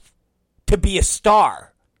enough to be a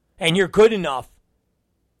star. And you're good enough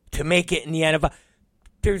to make it in the NFL.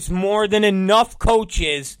 There's more than enough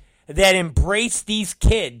coaches that embrace these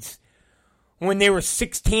kids when they were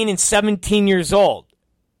 16 and 17 years old.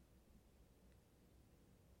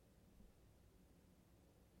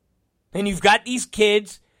 And you've got these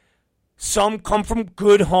kids, some come from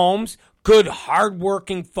good homes, good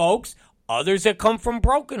hardworking folks, others that come from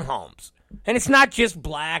broken homes. And it's not just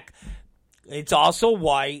black, it's also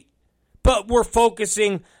white. But we're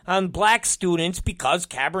focusing on black students because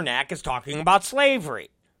Kaepernick is talking about slavery.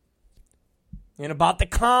 And about the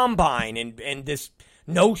combine and this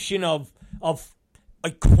notion of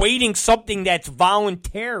equating something that's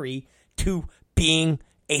voluntary to being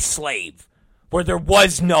a slave, where there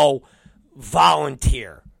was no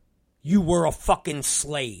volunteer. You were a fucking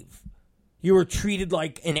slave. You were treated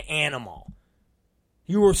like an animal.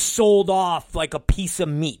 You were sold off like a piece of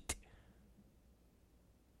meat.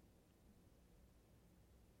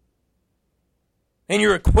 And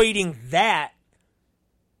you're equating that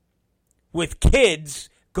with kids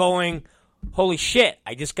going, holy shit,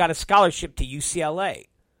 I just got a scholarship to UCLA.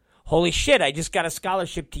 Holy shit, I just got a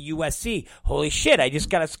scholarship to USC. Holy shit, I just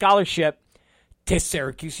got a scholarship to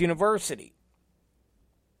Syracuse University.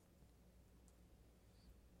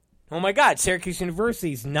 Oh my God, Syracuse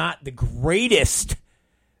University is not the greatest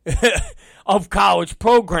of college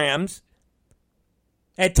programs.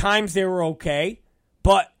 At times they were okay,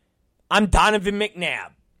 but I'm Donovan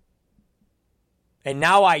McNabb. And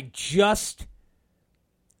now I just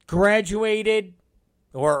graduated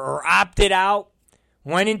or opted out,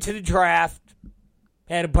 went into the draft,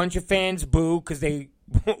 had a bunch of fans boo because they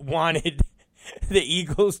wanted the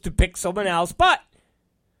Eagles to pick someone else. But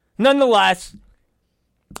nonetheless,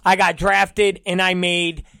 I got drafted and I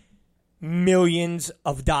made millions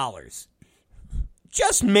of dollars.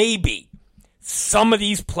 Just maybe some of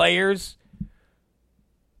these players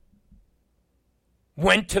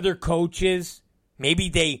went to their coaches. Maybe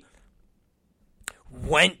they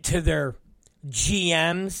went to their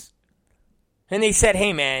GMs and they said,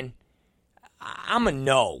 hey man, I'm a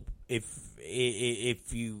no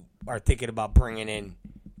if you are thinking about bringing in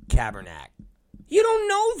Kaepernick. You don't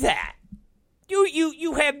know that.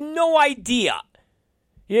 You have no idea.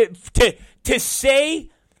 To say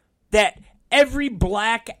that every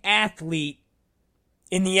black athlete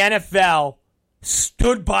in the NFL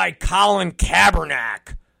stood by Colin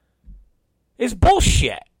Kaepernick is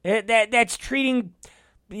bullshit. That's treating,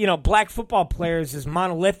 black football players as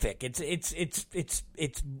monolithic. It's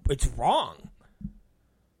wrong.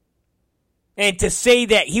 And to say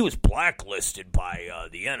that he was blacklisted by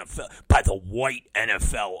the NFL, by the white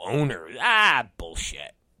NFL owners,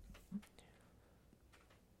 bullshit.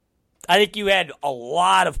 I think you had a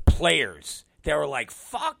lot of players that were like,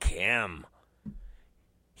 fuck him.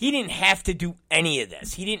 He didn't have to do any of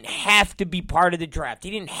this. He didn't have to be part of the draft. He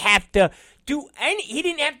didn't have to he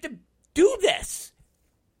didn't have to do this.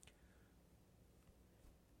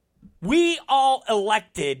 We all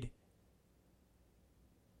elected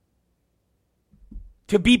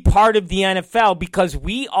to be part of the NFL because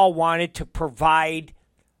we all wanted to provide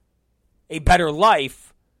a better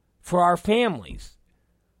life for our families.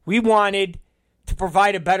 We wanted to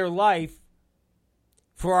provide a better life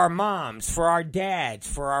for our moms, for our dads,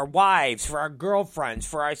 for our wives, for our girlfriends,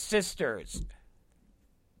 for our sisters.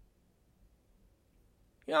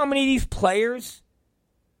 You know how many of these players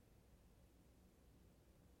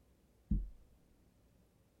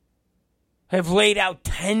have laid out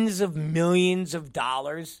tens of millions of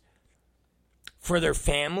dollars for their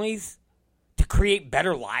families to create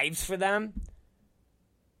better lives for them?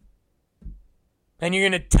 And you're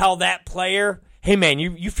going to tell that player, hey man,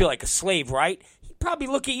 you feel like a slave, right? He'd probably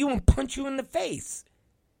look at you and punch you in the face.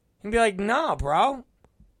 And be like, nah, bro.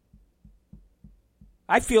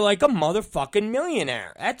 I feel like a motherfucking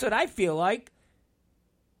millionaire. That's what I feel like.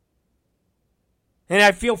 And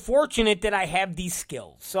I feel fortunate that I have these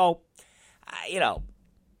skills. So,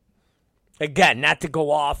 again, not to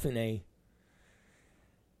go off in a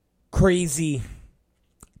crazy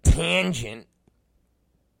tangent.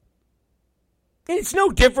 And it's no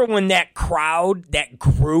different when that crowd, that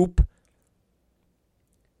group,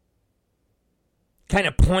 kind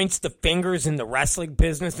of points the fingers in the wrestling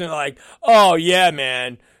business. And they're like, oh, yeah,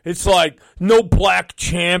 man. It's like no black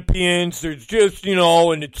champions. There's just,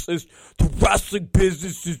 and it's just, the wrestling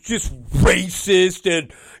business is just racist.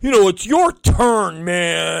 And, it's your turn,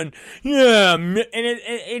 man. Yeah.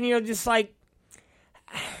 And you're just like,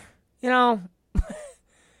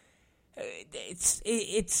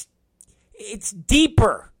 it's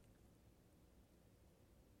deeper.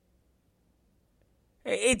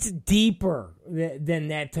 It's deeper than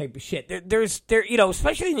that type of shit. There's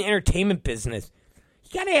especially in the entertainment business,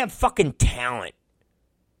 you gotta have fucking talent.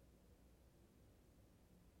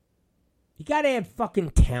 You gotta have fucking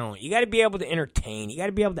talent. You gotta be able to entertain. You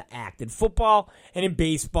gotta be able to act. In football and in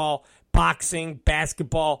baseball, boxing,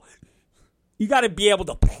 basketball, you gotta be able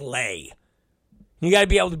to play. You gotta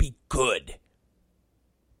be able to be good.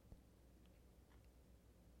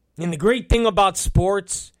 And the great thing about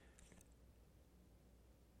sports,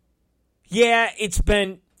 yeah, it's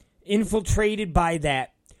been infiltrated by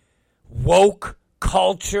that woke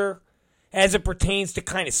culture as it pertains to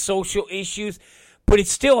kind of social issues, but it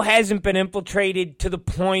still hasn't been infiltrated to the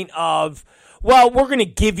point of, well, we're going to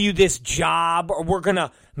give you this job, or we're going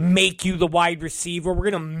to make you the wide receiver,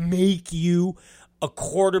 we're going to make you a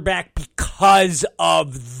quarterback because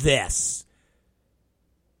of this.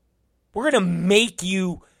 We're going to make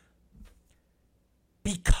you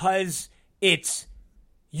because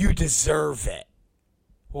you deserve it.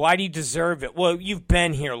 Why do you deserve it? Well, you've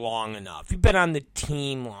been here long enough. You've been on the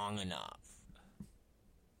team long enough.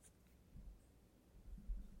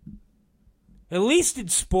 At least in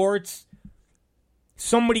sports,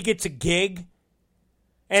 somebody gets a gig,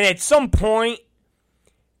 and at some point,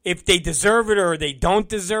 if they deserve it or they don't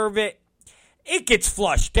deserve it, it gets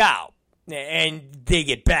flushed out, and they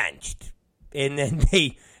get benched. And then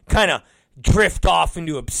they kind of drift off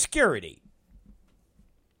into obscurity.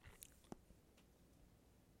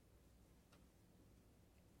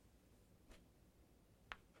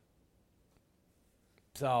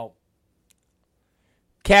 So,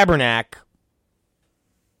 Kaepernick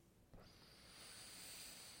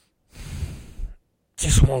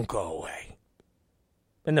just won't go away.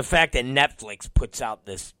 And the fact that Netflix puts out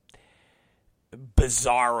this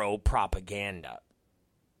bizarro propaganda.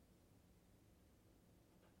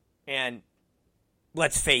 And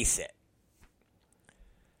let's face it,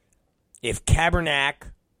 if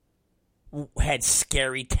Kaepernick had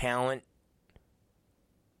scary talent,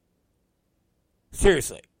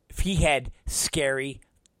 seriously, if he had scary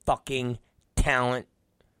fucking talent,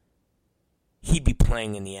 he'd be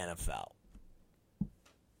playing in the NFL.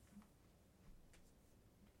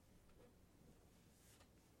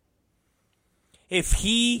 If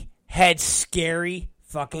he had scary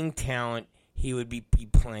fucking talent, he would be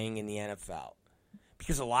playing in the NFL.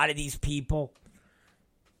 Because a lot of these people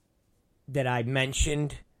that I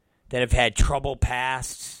mentioned that have had trouble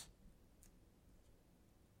pasts,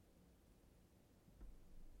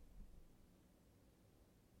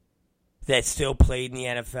 that still played in the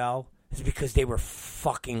NFL, is because they were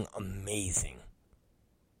fucking amazing.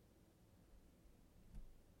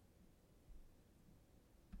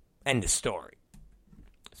 End of story.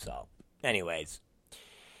 So, anyways.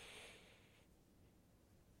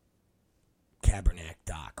 Kaepernick,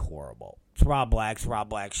 Doc, horrible. It's Rob Black's Rob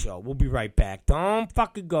Black Show. We'll be right back. Don't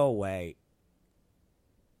fucking go away.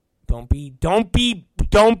 Don't be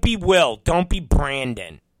Will. Don't be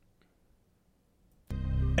Brandon.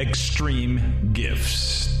 Extreme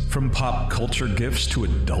Gifts. From pop culture gifts to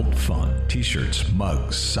adult fun. T-shirts,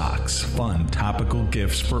 mugs, socks, fun, topical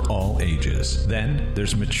gifts for all ages. Then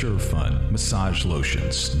there's mature fun. Massage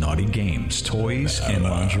lotions, naughty games, toys, and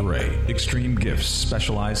lingerie. Extreme Gifts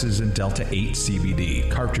specializes in Delta 8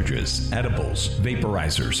 CBD, cartridges, edibles,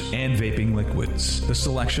 vaporizers, and vaping liquids. The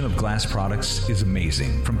selection of glass products is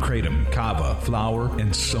amazing. From kratom, kava, flower,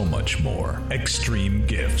 and so much more. Extreme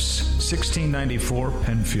Gifts. 1694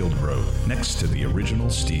 Penfield Road, next to the original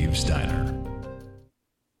Steve's Diner.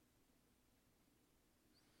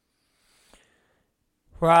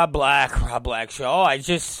 Rob Black Show. Oh,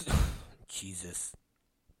 Jesus.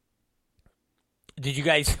 Did you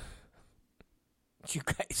guys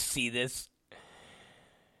see this?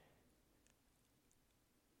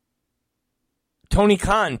 Tony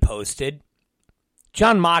Khan posted,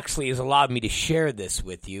 John Moxley has allowed me to share this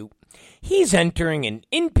with you. He's entering an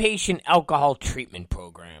inpatient alcohol treatment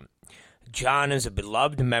program. John is a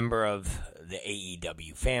beloved member of the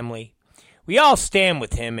AEW family. We all stand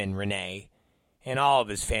with him and Renee and all of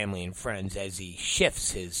his family and friends as he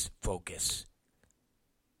shifts his focus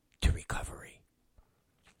to recovery.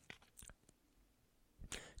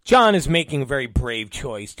 John is making a very brave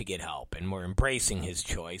choice to get help, and we're embracing his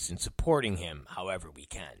choice and supporting him however we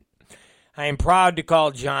can. I am proud to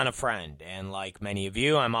call John a friend, and like many of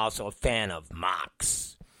you, I'm also a fan of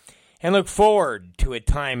Mox, and look forward to a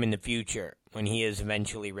time in the future when he is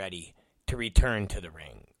eventually ready to return to the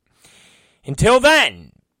ring. Until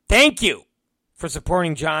then, thank you for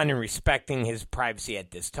supporting John and respecting his privacy at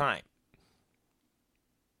this time.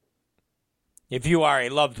 If you are a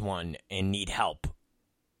loved one and need help,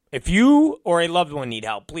 please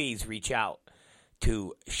reach out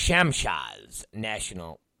to Shamshah's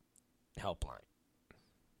National Helpline.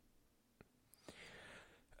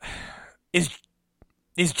 Is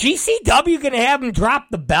GCW going to have him drop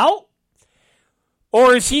the belt?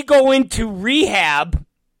 Or is he going to rehab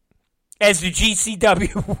as the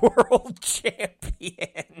GCW World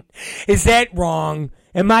Champion? Is that wrong?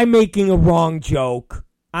 Am I making a wrong joke?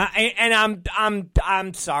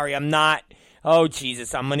 I'm sorry. I'm not. Oh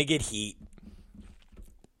Jesus! I'm gonna get heat.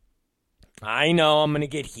 I know I'm gonna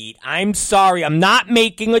get heat. I'm sorry. I'm not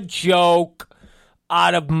making a joke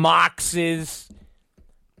out of Mox's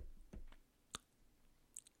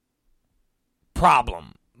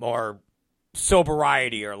problem or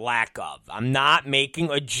sobriety or lack of. I'm not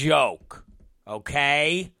making a joke,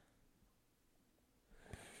 okay?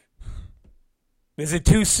 Is it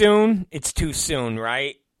too soon? It's too soon,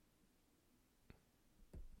 right?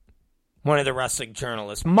 One of the wrestling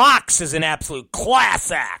journalists. Mox is an absolute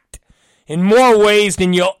class act in more ways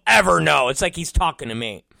than you'll ever know. It's like he's talking to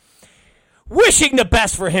me. Wishing the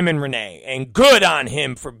best for him and Renee, and good on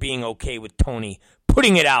him for being okay with Tony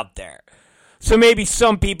putting it out there. So maybe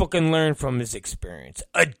some people can learn from his experience.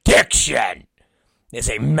 Addiction is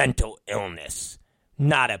a mental illness,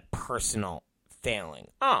 not a personal failing.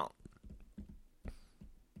 Oh.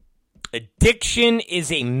 Addiction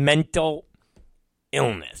is a mental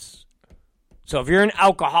illness. So if you're an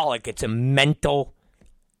alcoholic, it's a mental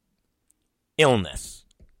illness.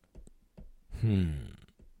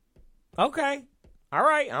 Okay. All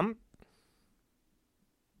right.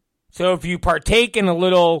 So if you partake in a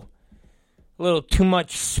little too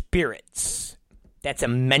much spirits, that's a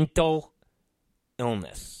mental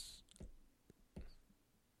illness.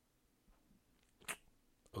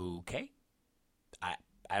 Okay. I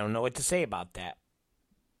don't know what to say about that.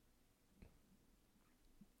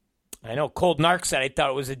 I know Cold Narc said I thought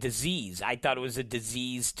it was a disease. I thought it was a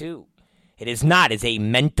disease too. It is not. It's a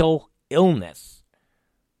mental illness.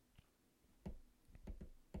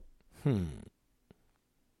 So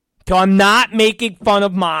I'm not making fun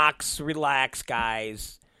of Mox. Relax,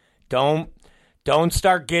 guys. Don't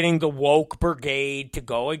start getting the woke brigade to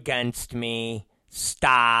go against me.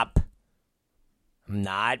 Stop. I'm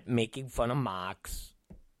not making fun of Mox.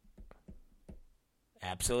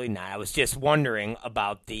 Absolutely not. I was just wondering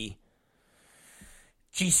about the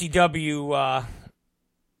GCW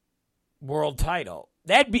world title.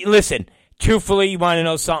 Listen, truthfully, you want to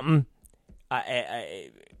know something?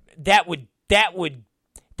 That would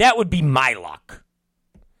be my luck.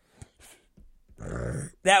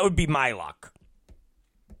 That would be my luck.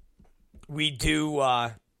 We do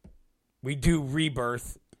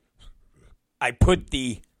Rebirth. I put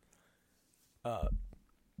the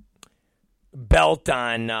belt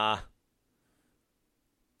on, I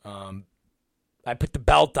put the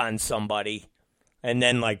belt on somebody, and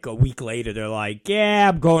then like a week later, they're like, yeah,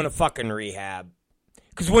 I'm going to fucking rehab.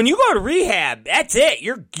 Because when you go to rehab, that's it.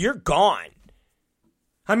 You're gone.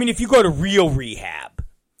 I mean, if you go to real rehab,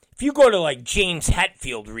 if you go to like James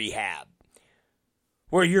Hetfield rehab,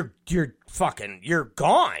 where you're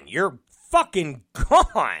gone. You're fucking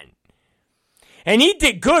gone. And he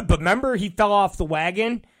did good, but remember he fell off the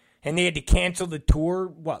wagon and they had to cancel the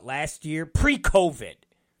tour, last year? Pre-COVID.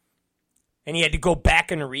 And he had to go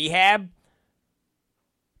back into rehab.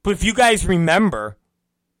 But if you guys remember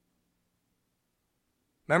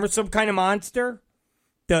Some Kind of Monster?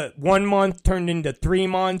 The 1 month turned into 3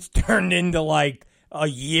 months, turned into like a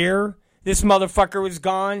year. This motherfucker was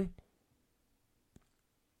gone.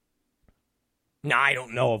 Now, I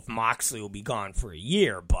don't know if Moxley will be gone for a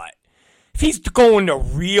year, but if he's going to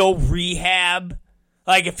real rehab,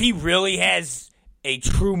 like if he really has a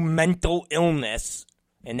true mental illness,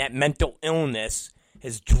 and that mental illness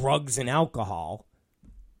is drugs and alcohol,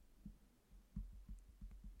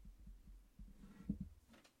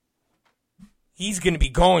 he's going to be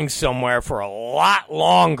going somewhere for a lot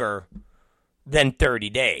longer than 30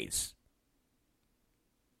 days.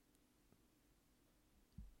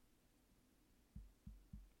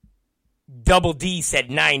 Double D said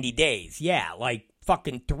 90 days. Yeah, like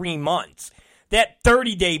fucking 3 months. That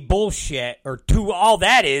 30-day bullshit, or all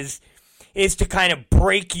that is to kind of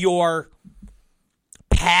break your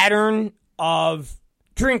pattern of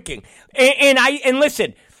drinking. And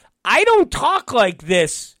listen, I don't talk like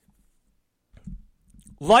this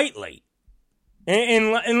lightly.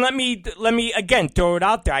 And let me again throw it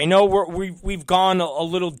out there. I know we've gone a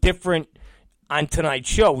little different on tonight's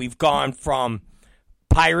show. We've gone from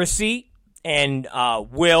piracy and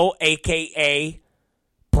Will, a.k.a.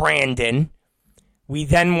 Brandon. We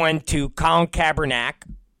then went to Colin Kaepernick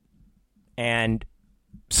and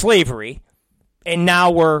slavery. And now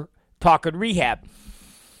we're talking rehab.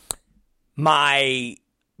 My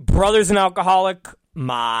brother's an alcoholic.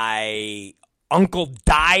 My uncle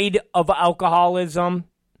died of alcoholism.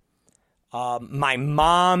 My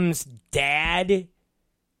mom's dad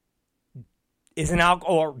is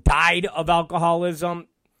died of alcoholism.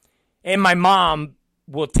 And my mom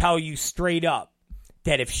will tell you straight up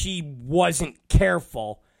that if she wasn't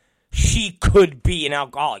careful, she could be an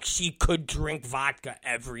alcoholic. She could drink vodka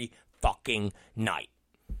every fucking night.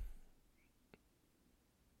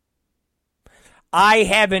 I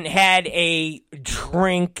haven't had a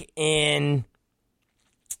drink in...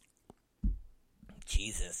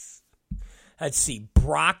 Jesus. Let's see.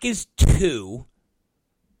 Brock is 2.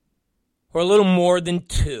 Or a little more than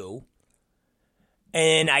 2.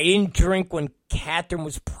 And I didn't drink when Catherine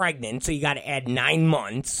was pregnant, so you got to add 9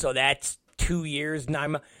 months. So that's 2 years,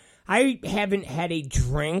 9 months. I haven't had a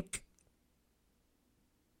drink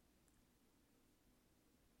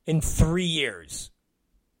in 3 years.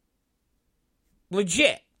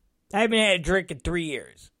 Legit. I haven't had a drink in 3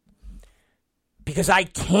 years. Because I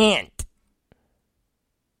can't.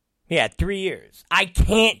 Yeah, 3 years. I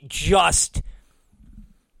can't just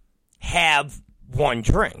have one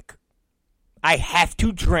drink. I have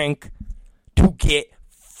to drink to get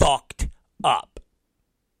fucked up.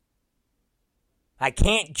 I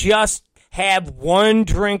can't just have one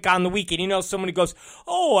drink on the weekend. You know, somebody goes,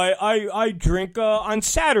 oh, I drink on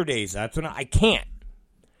Saturdays. That's when I can't.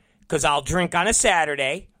 Because I'll drink on a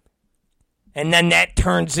Saturday, and then that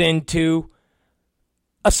turns into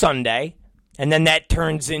a Sunday, and then that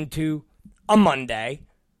turns into a Monday,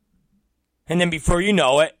 and then before you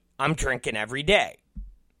know it, I'm drinking every day.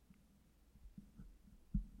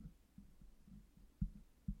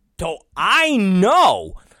 So I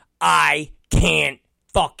know I can't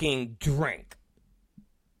fucking drink.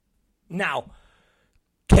 Now,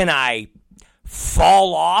 can I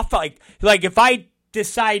fall off? Like if I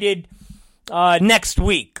decided next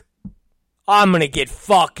week I'm going to get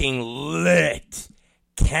fucking lit,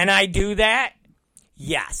 can I do that?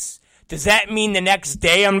 Yes. Does that mean the next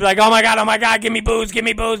day I'm like, oh my God, give me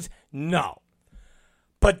booze? No.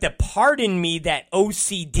 But the part in me, that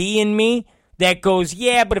OCD in me, that goes,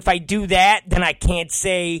 yeah, but if I do that, then I can't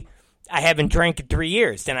say I haven't drank in 3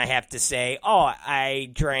 years. Then I have to say, oh,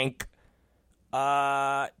 I drank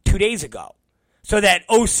 2 days ago. So that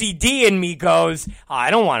OCD in me goes, oh,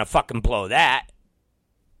 I don't want to fucking blow that.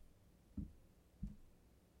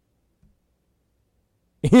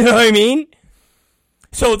 You know what I mean?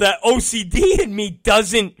 So the OCD in me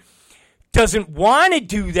doesn't want to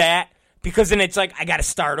do that, because then it's like, I got to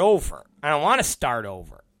start over. I don't want to start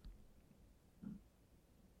over.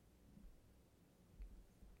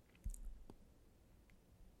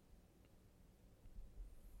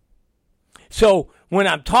 So when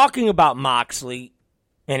I'm talking about Moxley,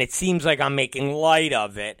 and it seems like I'm making light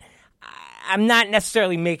of it, I'm not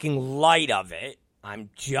necessarily making light of it.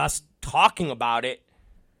 I'm just talking about it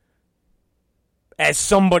as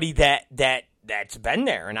somebody that's been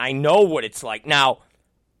there, and I know what it's like. Now,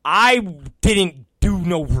 I didn't do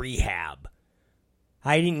no rehab.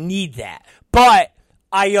 I didn't need that. But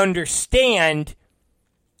I understand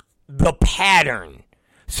the pattern.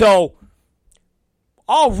 So,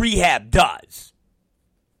 all rehab does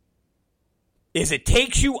is it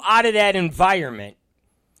takes you out of that environment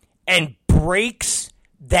and breaks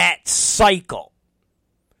that cycle.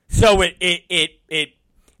 So it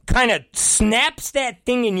kind of snaps that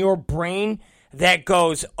thing in your brain that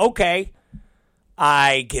goes, okay,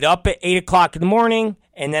 I get up at 8 o'clock in the morning,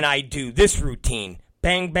 and then I do this routine.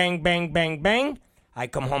 Bang, bang, bang, bang, bang. I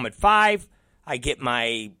come home at 5. I get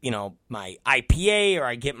my, my IPA, or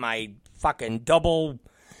I get my fucking double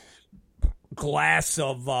glass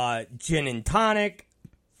of gin and tonic.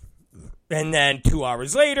 And then 2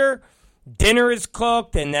 hours later, dinner is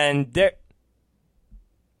cooked, and then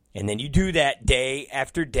you do that day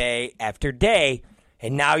after day after day,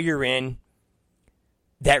 and now you're in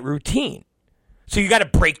that routine. So you got to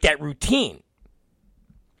break that routine.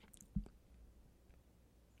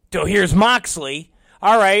 So here's Moxley.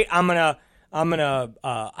 All right, I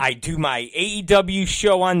do my AEW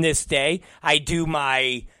show on this day. I do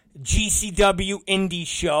my GCW indie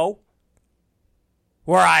show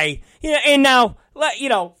where and now,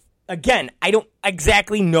 again, I don't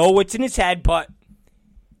exactly know what's in his head, but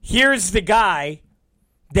here's the guy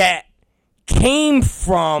that came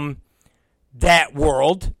from that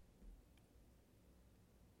world.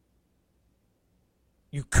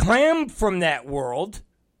 You come from that world.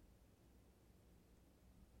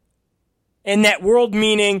 And that world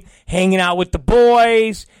meaning hanging out with the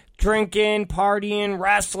boys, drinking, partying,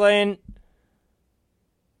 wrestling,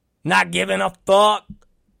 not giving a fuck.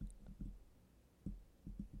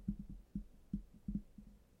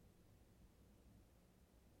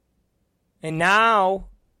 And now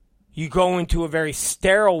you go into a very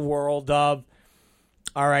sterile world of,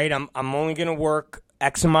 all right, I'm only going to work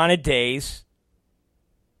X amount of days.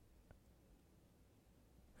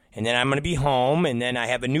 And then I'm going to be home, and then I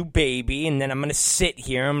have a new baby, and then I'm going to sit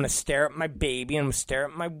here, I'm going to stare at my baby, and I'm going to stare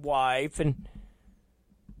at my wife, and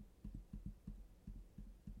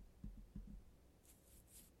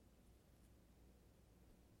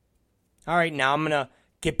all right, now I'm going to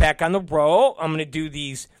get back on the road. I'm going to do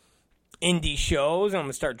these indie shows. I'm going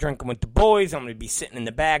to start drinking with the boys. I'm going to be sitting in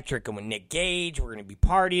the back drinking with Nick Gage. We're going to be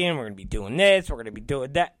partying. We're going to be doing this. We're going to be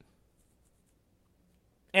doing that.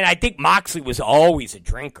 And I think Moxley was always a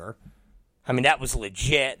drinker. I mean, that was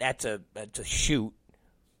legit. That's a shoot.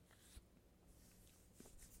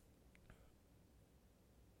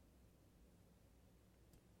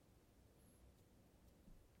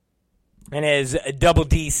 And as Double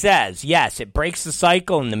D says, yes, it breaks the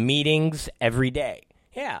cycle in the meetings every day.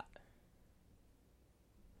 Yeah.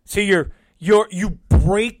 So you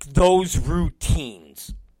break those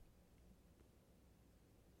routines.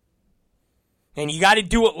 And you got to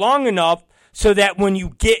do it long enough so that when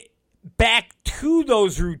you get back to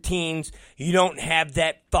those routines, you don't have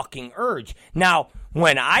that fucking urge. Now,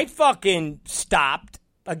 when I fucking stopped,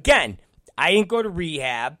 again, I didn't go to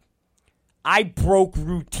rehab. I broke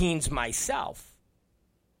routines myself.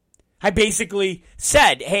 I basically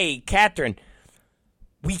said, hey, Catherine,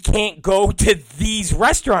 we can't go to these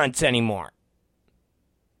restaurants anymore.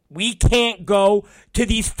 We can't go to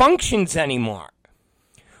these functions anymore.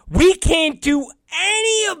 We can't do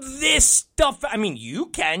any of this stuff. I mean, you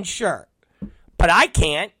can, sure. But I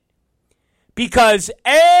can't. Because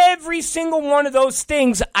every single one of those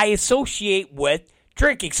things I associate with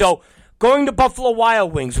drinking. So, going to Buffalo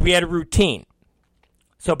Wild Wings, we had a routine.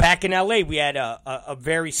 So, back in LA, we had a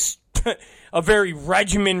very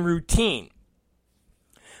regimen routine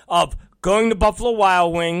of going to Buffalo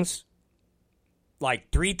Wild Wings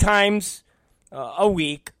like 3 times a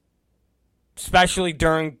week, especially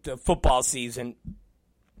during the football season,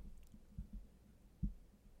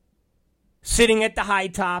 sitting at the high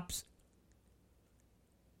tops,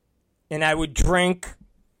 and I would drink,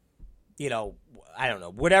 I don't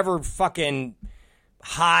know, whatever fucking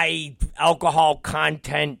high alcohol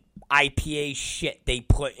content IPA shit they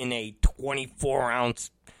put in a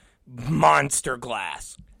 24-ounce monster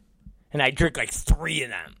glass. And I drink like 3 of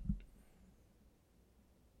them.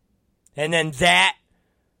 And then that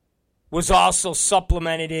was also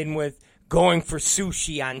supplemented in with going for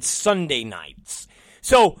sushi on Sunday nights.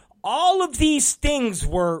 So all of these things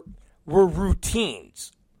were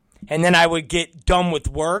routines. And then I would get done with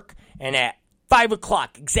work, and at 5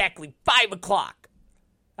 o'clock, exactly 5 o'clock,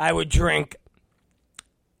 I would drink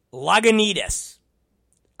Lagunitas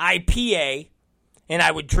IPA, and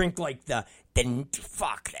I would drink like the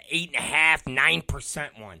 8.5%,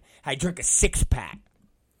 9% one. I'd drink a 6-pack.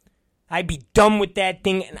 I'd be done with that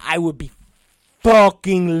thing, and I would be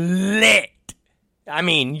fucking lit. I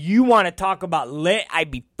mean, you want to talk about lit?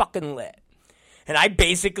 I'd be fucking lit. And I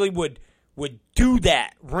basically would do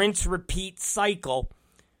that rinse, repeat cycle,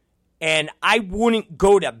 and I wouldn't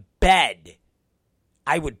go to bed.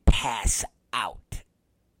 I would pass out.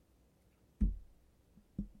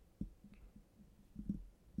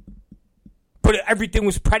 But everything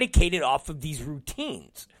was predicated off of these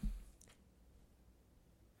routines.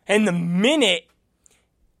 And the minute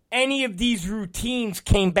any of these routines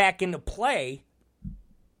came back into play,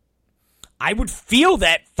 I would feel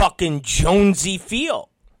that fucking Jonesy feel.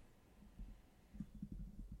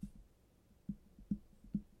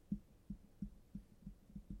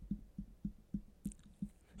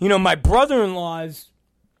 You know, my brother-in-law's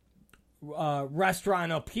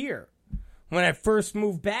restaurant up here, when I first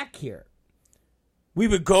moved back here, we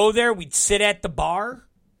would go there, we'd sit at the bar.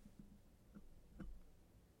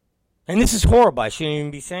 And this is horrible. I shouldn't even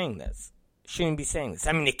be saying this.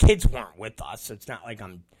 I mean, the kids weren't with us, so it's not like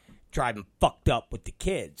I'm driving fucked up with the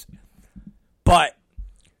kids. But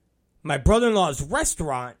my brother-in-law's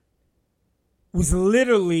restaurant was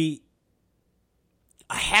literally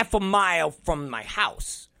a half a mile from my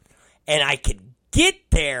house. And I could get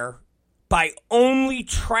there by only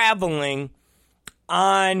traveling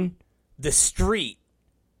on the street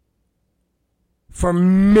for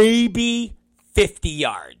maybe 50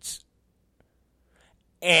 yards.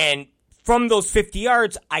 And from those 50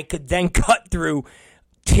 yards, I could then cut through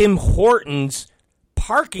Tim Hortons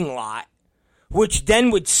parking lot, which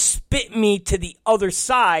then would spit me to the other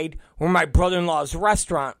side where my brother-in-law's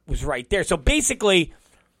restaurant was right there. So basically,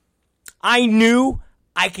 I knew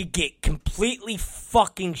I could get completely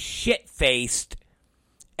fucking shit-faced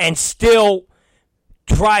and still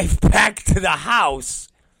drive back to the house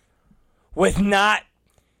with not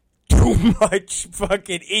too much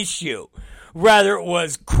fucking issue. Whether it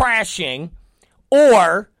was crashing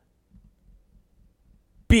or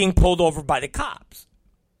being pulled over by the cops.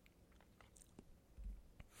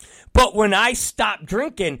 But when I stopped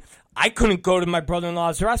drinking, I couldn't go to my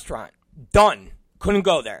brother-in-law's restaurant. Done. Couldn't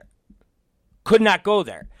go there. Could not go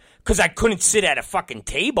there. Because I couldn't sit at a fucking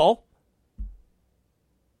table.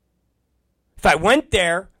 If I went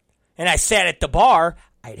there and I sat at the bar,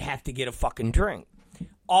 I'd have to get a fucking drink.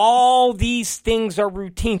 All these things are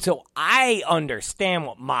routine, so I understand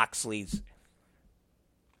what Moxley's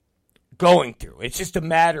going through. It's just a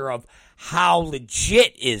matter of how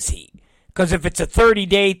legit is he. Because if it's a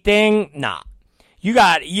 30-day thing, nah.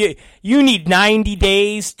 You need 90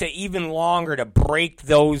 days to even longer to break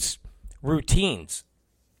those routines.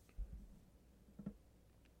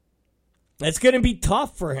 It's going to be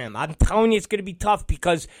tough for him. I'm telling you, it's going to be tough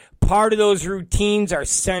because part of those routines are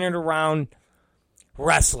centered around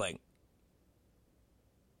wrestling.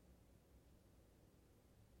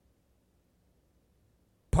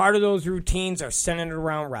 Part of those routines are centered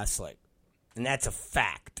around wrestling. And that's a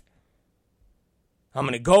fact. I'm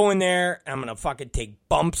going to go in there, I'm going to fucking take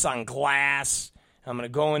bumps on glass. I'm going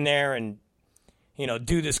to go in there and,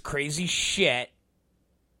 do this crazy shit.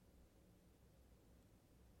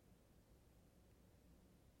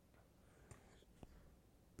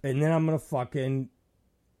 And then I'm going to fucking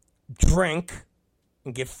drink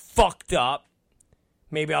and get fucked up.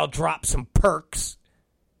 Maybe I'll drop some perks,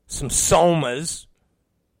 some somas.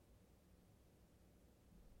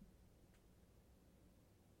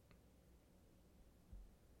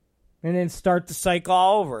 And then start the cycle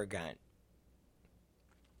all over again.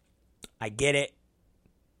 I get it.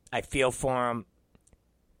 I feel for him.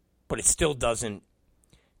 But it still doesn't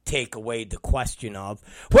take away the question of,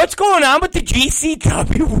 what's going on with the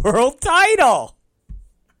GCW World Title?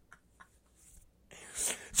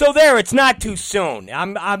 So there, it's not too soon.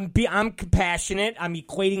 I'm compassionate. I'm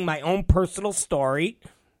equating my own personal story.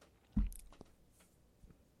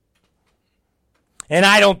 And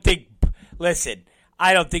I don't think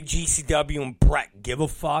GCW and Brett give a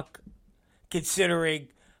fuck, considering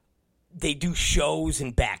they do shows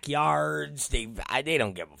in backyards. They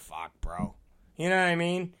don't give a fuck, bro. You know what I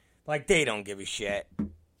mean? Like, they don't give a shit.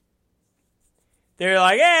 They're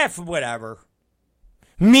like, whatever.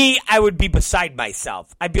 Me, I would be beside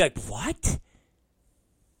myself. I'd be like, what?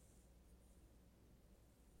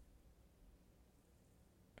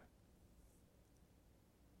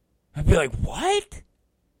 I'd be like, what?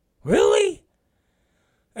 Really?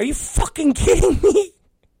 Are you fucking kidding me?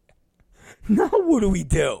 Now what do we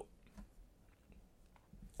do?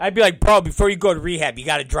 I'd be like, bro, before you go to rehab, you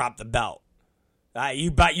got to drop the belt.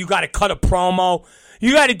 You got to cut a promo.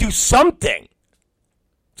 You got to do something.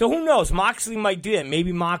 So who knows? Moxley might do that.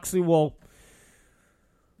 Maybe Moxley will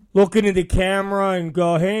look into the camera and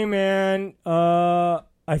go, hey, man,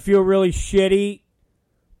 I feel really shitty,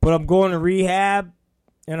 but I'm going to rehab,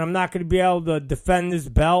 and I'm not going to be able to defend this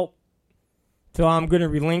belt, so I'm going to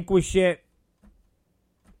relinquish it.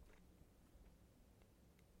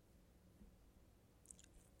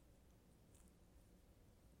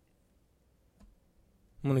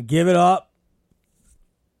 I'm going to give it up.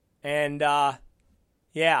 And,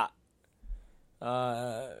 yeah.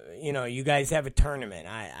 You guys have a tournament.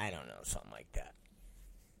 I don't know, something like that.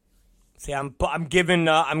 See, I'm giving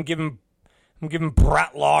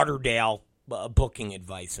Brett Lauderdale booking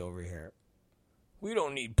advice over here. We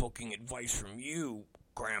don't need booking advice from you,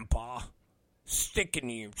 Grandpa. Stay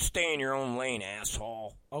in your own lane,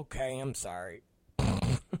 asshole. Okay, I'm sorry.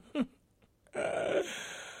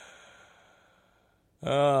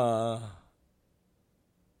 It's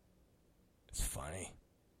funny.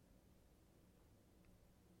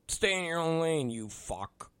 Stay in your own lane, you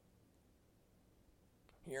fuck.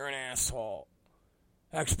 You're an asshole.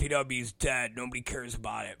 XPW's dead. Nobody cares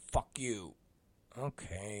about it. Fuck you.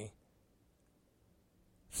 Okay.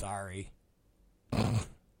 Sorry.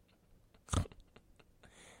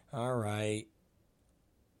 All right.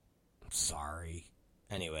 I'm sorry.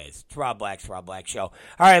 Anyways, it's Rob Black's Rob Black Show. All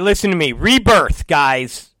right, listen to me. Rebirth,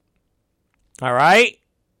 guys. All right?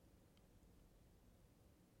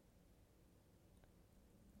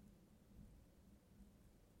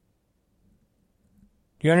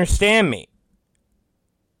 Do you understand me?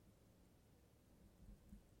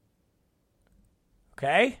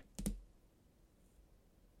 Okay?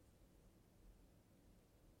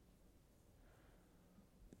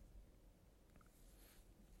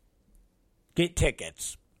 Get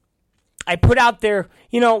tickets. I put out there,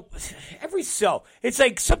 every so. It's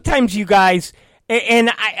like sometimes you guys,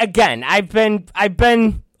 and I've been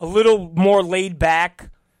a little more laid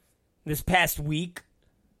back this past week.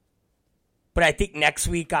 But I think next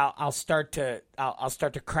week I'll start to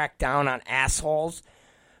crack down on assholes.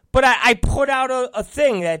 But I put out a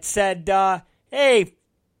thing that said, "Hey,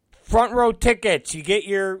 front row tickets. You get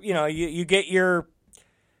your you get your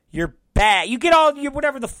bag. You get all your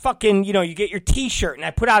whatever the fucking you get your T-shirt." And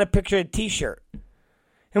I put out a picture of the T-shirt.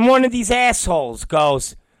 And one of these assholes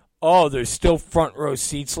goes, "Oh, there's still front row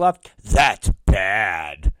seats left. That's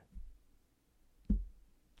bad."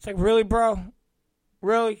 It's like, really, bro?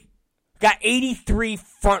 Really? Got 83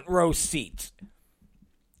 front row seats,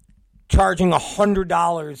 charging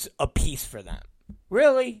 $100 a piece for them.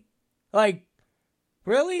 Really? Like,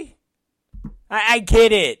 really? I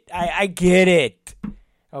get it. I get it.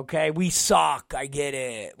 Okay, we suck. I get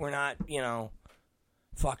it. We're not,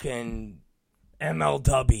 fucking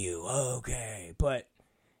MLW. Okay, but,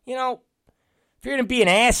 if you're going to be an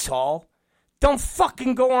asshole, don't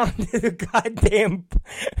fucking go on to the goddamn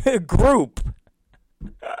group.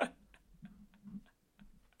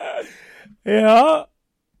 Yeah.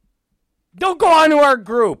 Don't go on to our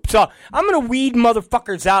group. So I'm going to weed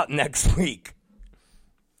motherfuckers out next week.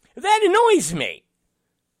 That annoys me.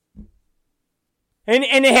 And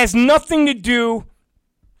it has nothing to do...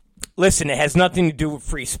 Listen, it has nothing to do with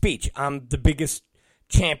free speech. I'm the biggest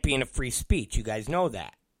champion of free speech. You guys know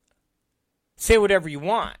that. Say whatever you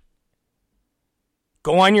want.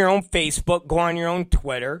 Go on your own Facebook. Go on your own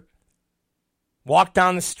Twitter. Walk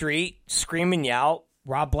down the street. Scream and yell.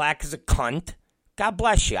 Rob Black is a cunt. God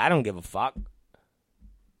bless you. I don't give a fuck.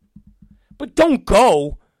 But don't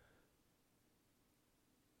go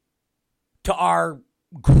to our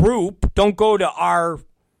group. Don't go to our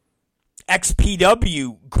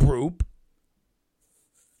XPW group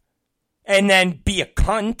and then be a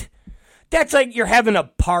cunt. That's like you're having a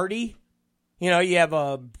party. You have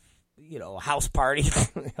a house party.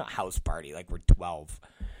 A house party like we're 12.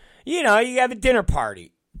 You have a dinner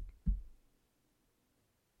party.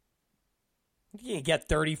 You get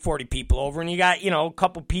 30, 40 people over, and you got, a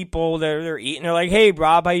couple people they're eating. They're like, "Hey,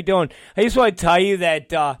 Rob, how you doing? I just want to tell you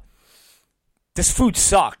that this food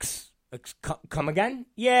sucks." Like, come again?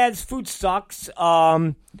 Yeah, this food sucks.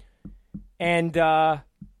 Yeah,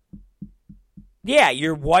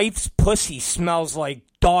 your wife's pussy smells like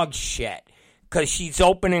dog shit because she's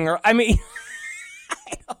opening her. I mean,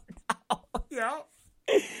 I don't know.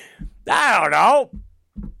 I don't know.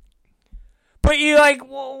 But you're like,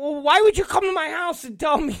 well, why would you come to my house and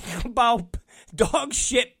tell me about dog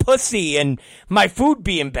shit pussy and my food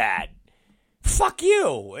being bad? Fuck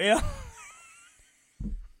you.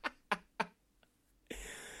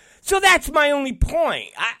 So that's my only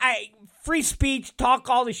point. Free speech, talk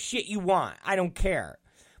all the shit you want. I don't care.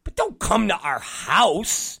 But don't come to our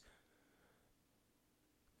house.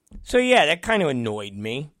 So, yeah, that kind of annoyed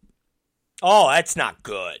me. Oh, that's not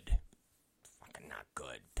good. Fucking not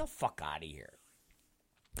good. Get the fuck out of here.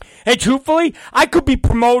 And truthfully, I could be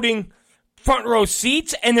promoting front row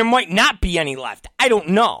seats, and there might not be any left. I don't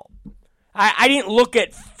know. I didn't look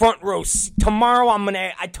at front row. Tomorrow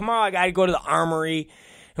I got to go to the Armory,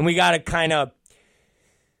 and we got to kind of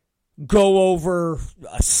go over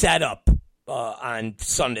a setup on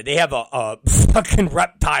Sunday. They have a fucking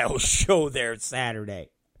reptile show there Saturday.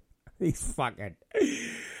 These fucking.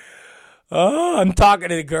 Oh, I'm talking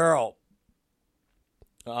to the girl.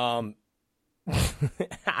 You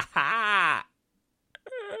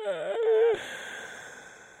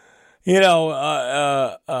know,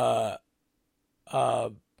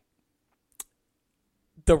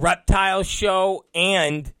 the reptile show,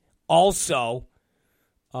 and also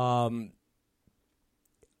the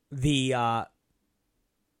I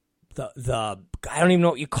don't even know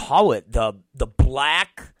what you call it. The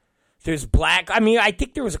black. There's black. I mean, I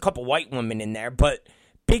think there was a couple white women in there, but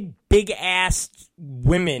big ass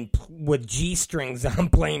women with G-strings on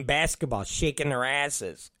playing basketball, shaking their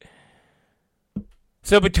asses.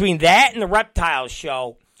 So between that and the reptile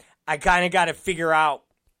show, I kind of got to figure out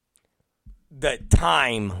the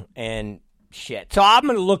time and shit. So I'm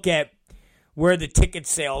going to look at where the ticket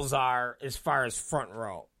sales are as far as front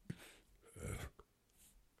row.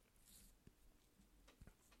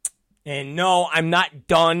 And no, I'm not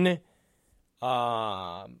done.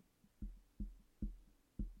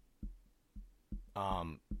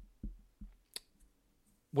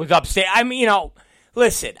 With upstate. I mean, you know,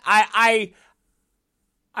 listen, I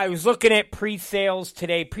was looking at pre-sales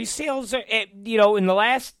today. Pre-sales are, you know, in the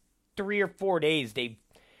last 3 or 4 days, they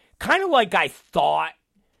kind of like I thought.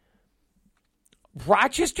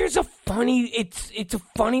 Rochester's a funny, it's a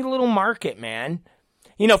funny little market, man.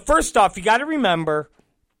 You know, first off, you got to remember,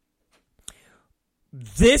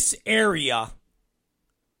 this area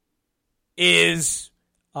is,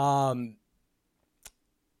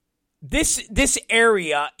 this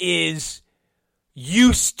area is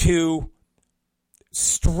used to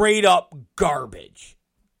straight up garbage.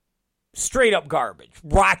 Straight up garbage.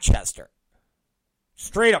 Rochester.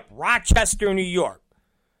 Straight up Rochester, New York.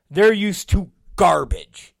 They're used to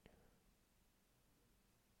garbage.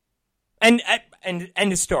 And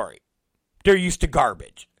the story. They're used to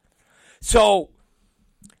garbage. So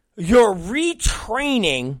you're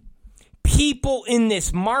retraining people in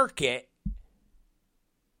this market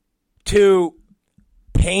to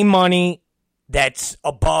pay money that's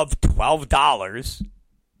above $12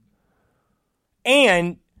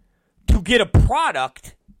 and to get a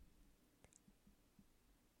product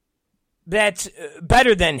that's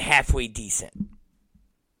better than halfway decent.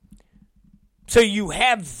 So you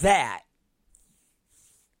have that.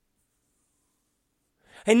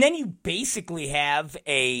 And then you basically have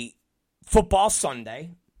a football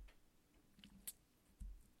Sunday.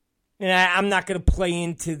 And I'm not going to play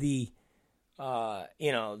into the,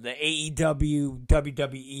 you know, the AEW,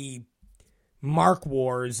 WWE mark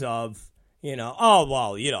wars of, you know, oh,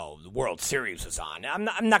 well, you know, the World Series was on.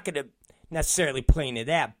 I'm not going to necessarily play into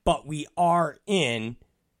that, but we are in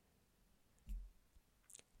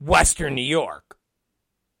Western New York.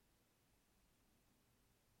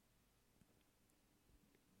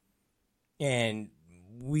 And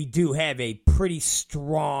we do have a pretty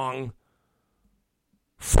strong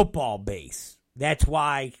football base. That's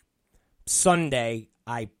why Sunday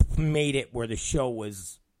I made it where the show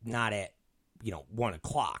was not at, 1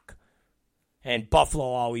 o'clock. And Buffalo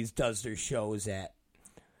always does their shows at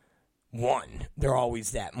 1. They're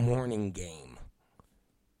always that morning game.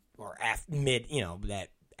 Or that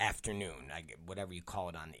afternoon, whatever you call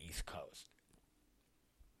it on the East Coast.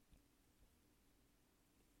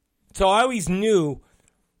 So I always knew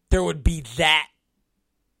there would be that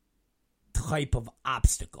type of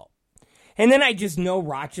obstacle. And then I just know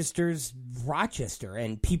Rochester's Rochester,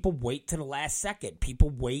 and people wait to the last second. People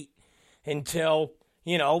wait until,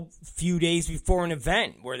 a few days before an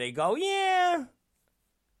event where they go, yeah,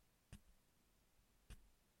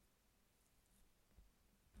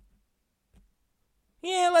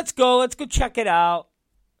 let's go check it out.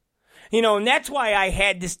 And that's why I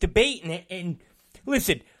had this debate. And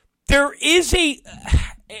listen, there is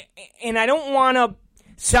and I don't want to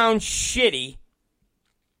sound shitty,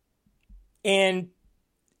 and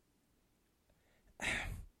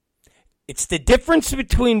it's the difference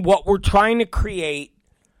between what we're trying to create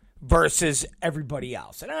versus everybody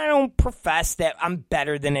else. And I don't profess that I'm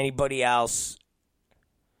better than anybody else.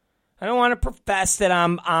 I don't want to profess that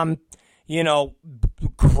I'm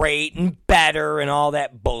great and better and all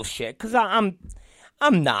that bullshit. Because I'm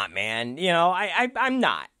not, man. You know, I'm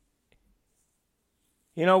not.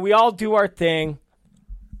 You know, we all do our thing.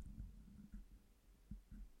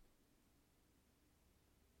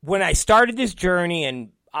 When I started this journey, and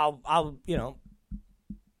I'll you know,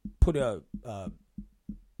 put a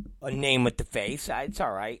name with the face. It's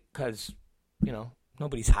all right, because, you know,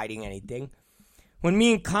 nobody's hiding anything. When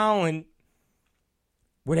me and Colin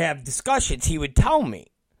would have discussions, he would tell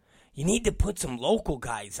me, you need to put some local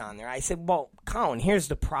guys on there. I said, well, Colin, here's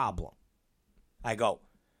the problem. I go,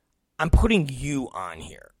 I'm putting you on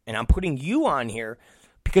here. And I'm putting you on here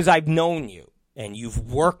because I've known you, and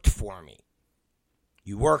you've worked for me.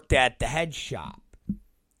 You worked at the head shop.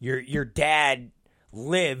 Your dad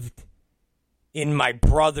lived in my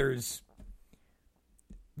brother's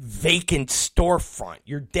vacant storefront.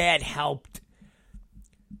 Your dad helped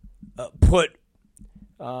put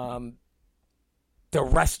the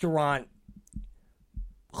restaurant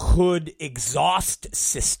hood exhaust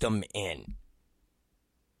system in.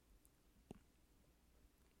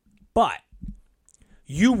 But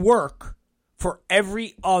you work for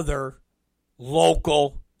every other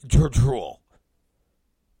local drool.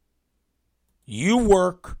 You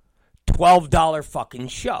work $12 fucking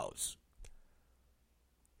shows.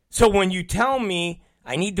 So when you tell me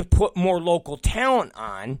I need to put more local talent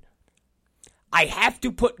on, I have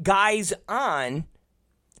to put guys on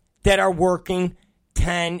that are working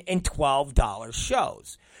 $10 and $12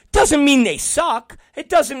 shows. Doesn't mean they suck. It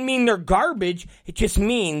doesn't mean they're garbage. It just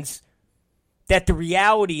means that the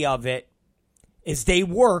reality of it is they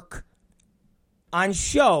work on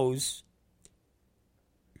shows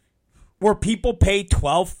where people pay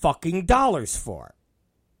 $12 fucking dollars for.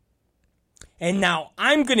 And now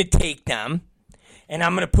I'm going to take them and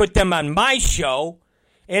I'm going to put them on my show,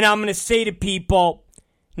 and I'm going to say to people,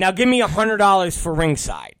 now give me $100 for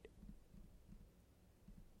ringside.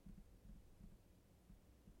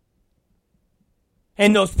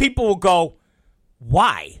 And those people will go,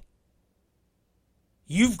 why?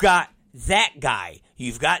 You've got that guy.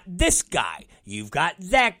 You've got this guy. You've got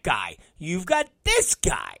that guy. You've got this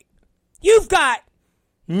guy. You've got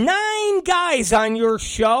 9 guys on your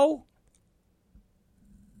show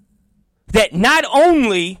that not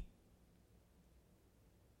only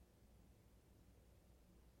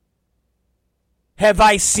have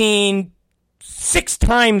I seen 6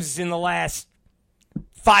 times in the last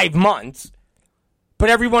 5 months, but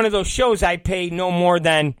every one of those shows I pay no more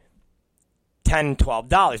than $10,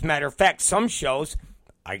 $12. Matter of fact, some shows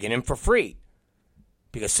I get in for free.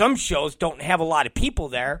 Because some shows don't have a lot of people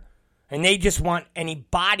there, and they just want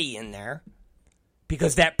anybody in there.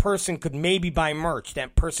 Because that person could maybe buy merch.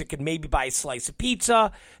 That person could maybe buy a slice of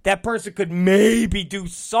pizza. That person could maybe do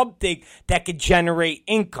something that could generate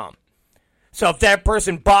income. So if that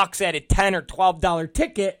person balks at a $10 or $12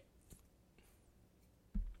 ticket,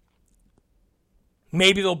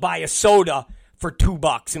 maybe they'll buy a soda for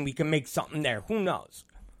 $2 and we can make something there. Who knows?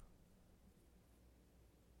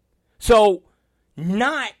 So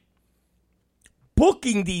not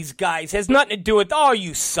booking these guys has nothing to do with, oh,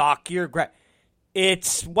 you suck, you're great.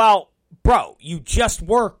 It's, well, bro, you just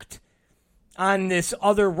worked on this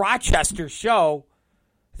other Rochester show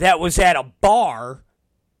that was at a bar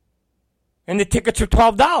and the tickets are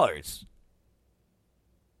 $12.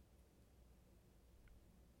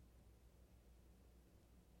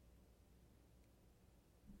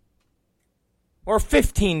 Or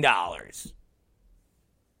 $15.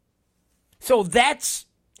 So that's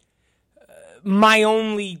my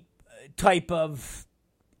only type of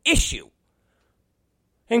issue.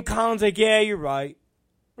 And Colin's like, yeah, you're right.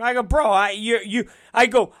 I go, bro,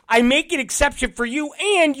 I make an exception for you,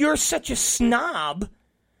 and you're such a snob.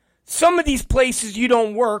 Some of these places you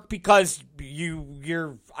don't work because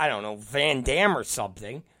you're, I don't know, Van Damme or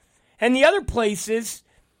something. And the other places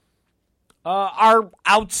are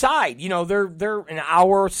outside. You know, they're an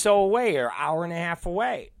hour or so away or hour and a half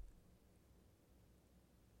away.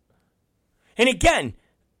 And again,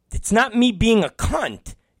 it's not me being a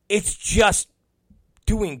cunt. It's just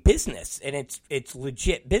doing business, and it's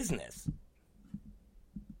legit business.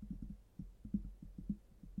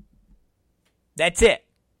 That's it.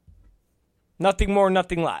 Nothing more,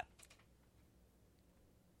 nothing less.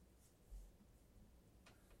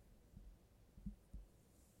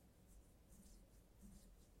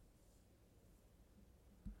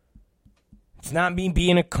 It's not me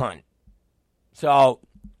being a cunt. So,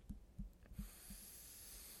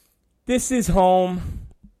 this is home.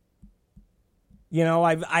 You know,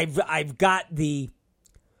 I've got the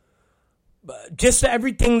just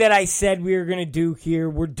everything that I said we were going to do here.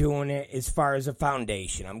 We're doing it as far as a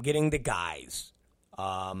foundation. I'm getting the guys.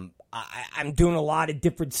 I'm doing a lot of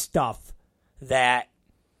different stuff that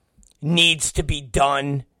needs to be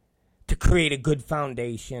done to create a good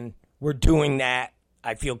foundation. We're doing that.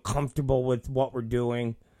 I feel comfortable with what we're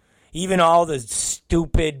doing. Even all the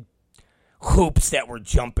stupid hoops that we're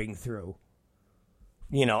jumping through.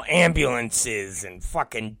 You know, ambulances and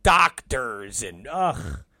fucking doctors and,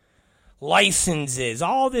 licenses.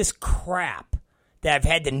 All this crap that I've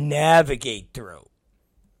had to navigate through.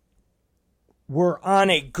 We're on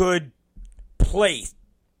a good place.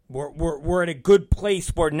 We're at a good place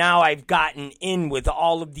where now I've gotten in with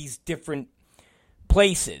all of these different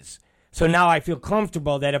places. So now I feel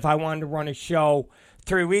comfortable that if I wanted to run a show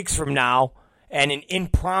 3 weeks from now and an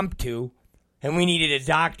impromptu, and we needed a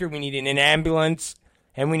doctor, we needed an ambulance,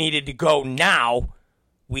 and we needed to go now,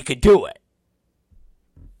 we could do it.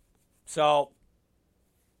 So,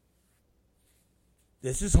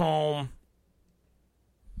 this is home.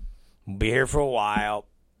 We'll be here for a while.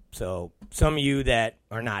 So, some of you that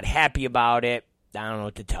are not happy about it, I don't know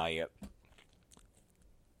what to tell you.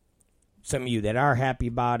 Some of you that are happy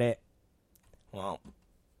about it, well,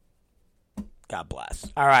 God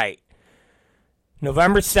bless. All right.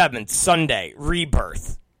 November 7th, Sunday,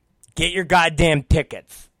 Rebirth. Get your goddamn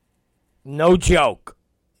tickets. No joke.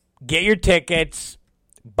 Get your tickets.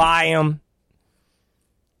 Buy them.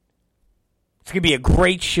 It's going to be a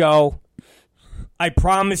great show. I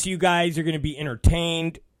promise you guys are going to be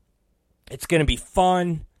entertained. It's going to be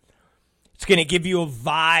fun. It's going to give you a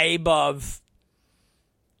vibe of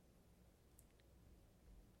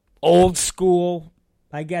old school,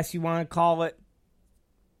 I guess you want to call it.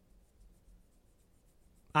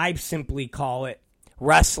 I simply call it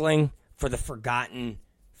wrestling for the forgotten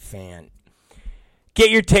fan. Get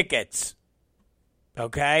your tickets.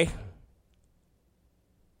 Okay?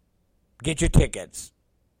 Get your tickets.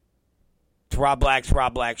 It's Rob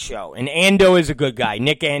Black's show. And Ando is a good guy.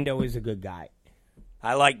 Nick Ando is a good guy.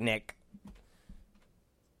 I like Nick.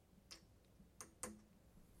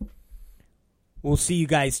 We'll see you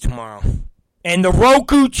guys tomorrow. And the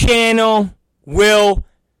Roku channel will...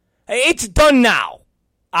 It's done now.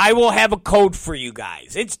 I will have a code for you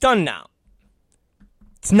guys. It's done now.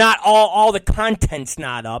 It's not all the content's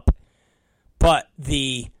not up, but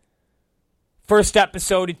the first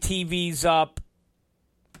episode of TV's up,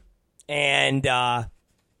 and a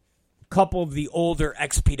couple of the older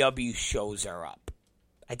XPW shows are up.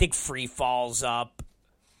 I think Free Fall's up.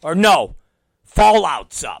 Or no,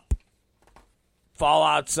 Fallout's up.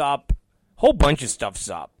 Fallout's up. A whole bunch of stuff's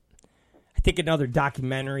up. I think another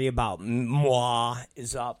documentary about moi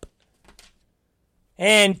is up.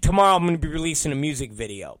 And tomorrow I'm going to be releasing a music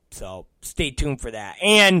video. So stay tuned for that.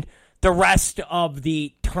 And the rest of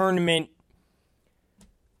the tournament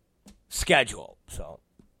schedule. So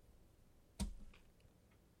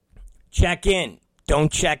check in.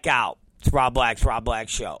 Don't check out. It's Rob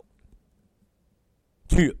Black's show.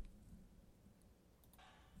 See ya.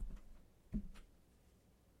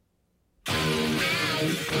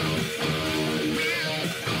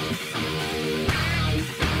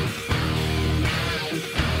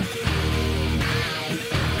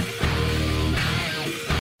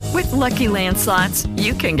 With Lucky Land Slots,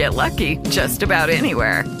 you can get lucky just about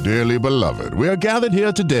anywhere. Dearly beloved, we are gathered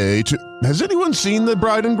here today to... Has anyone seen the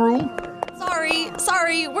bride and groom?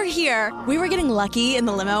 Sorry, we're here. We were getting lucky in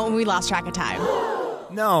the limo and we lost track of time.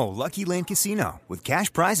 No, Lucky Land Casino, with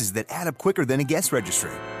cash prizes that add up quicker than a guest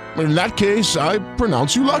registry. In that case, I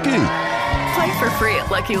pronounce you lucky. Play for free at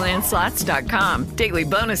LuckyLandSlots.com. Daily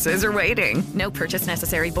bonuses are waiting. No purchase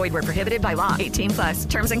necessary. Void where prohibited by law. 18+.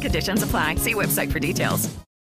 Terms and conditions apply. See website for details.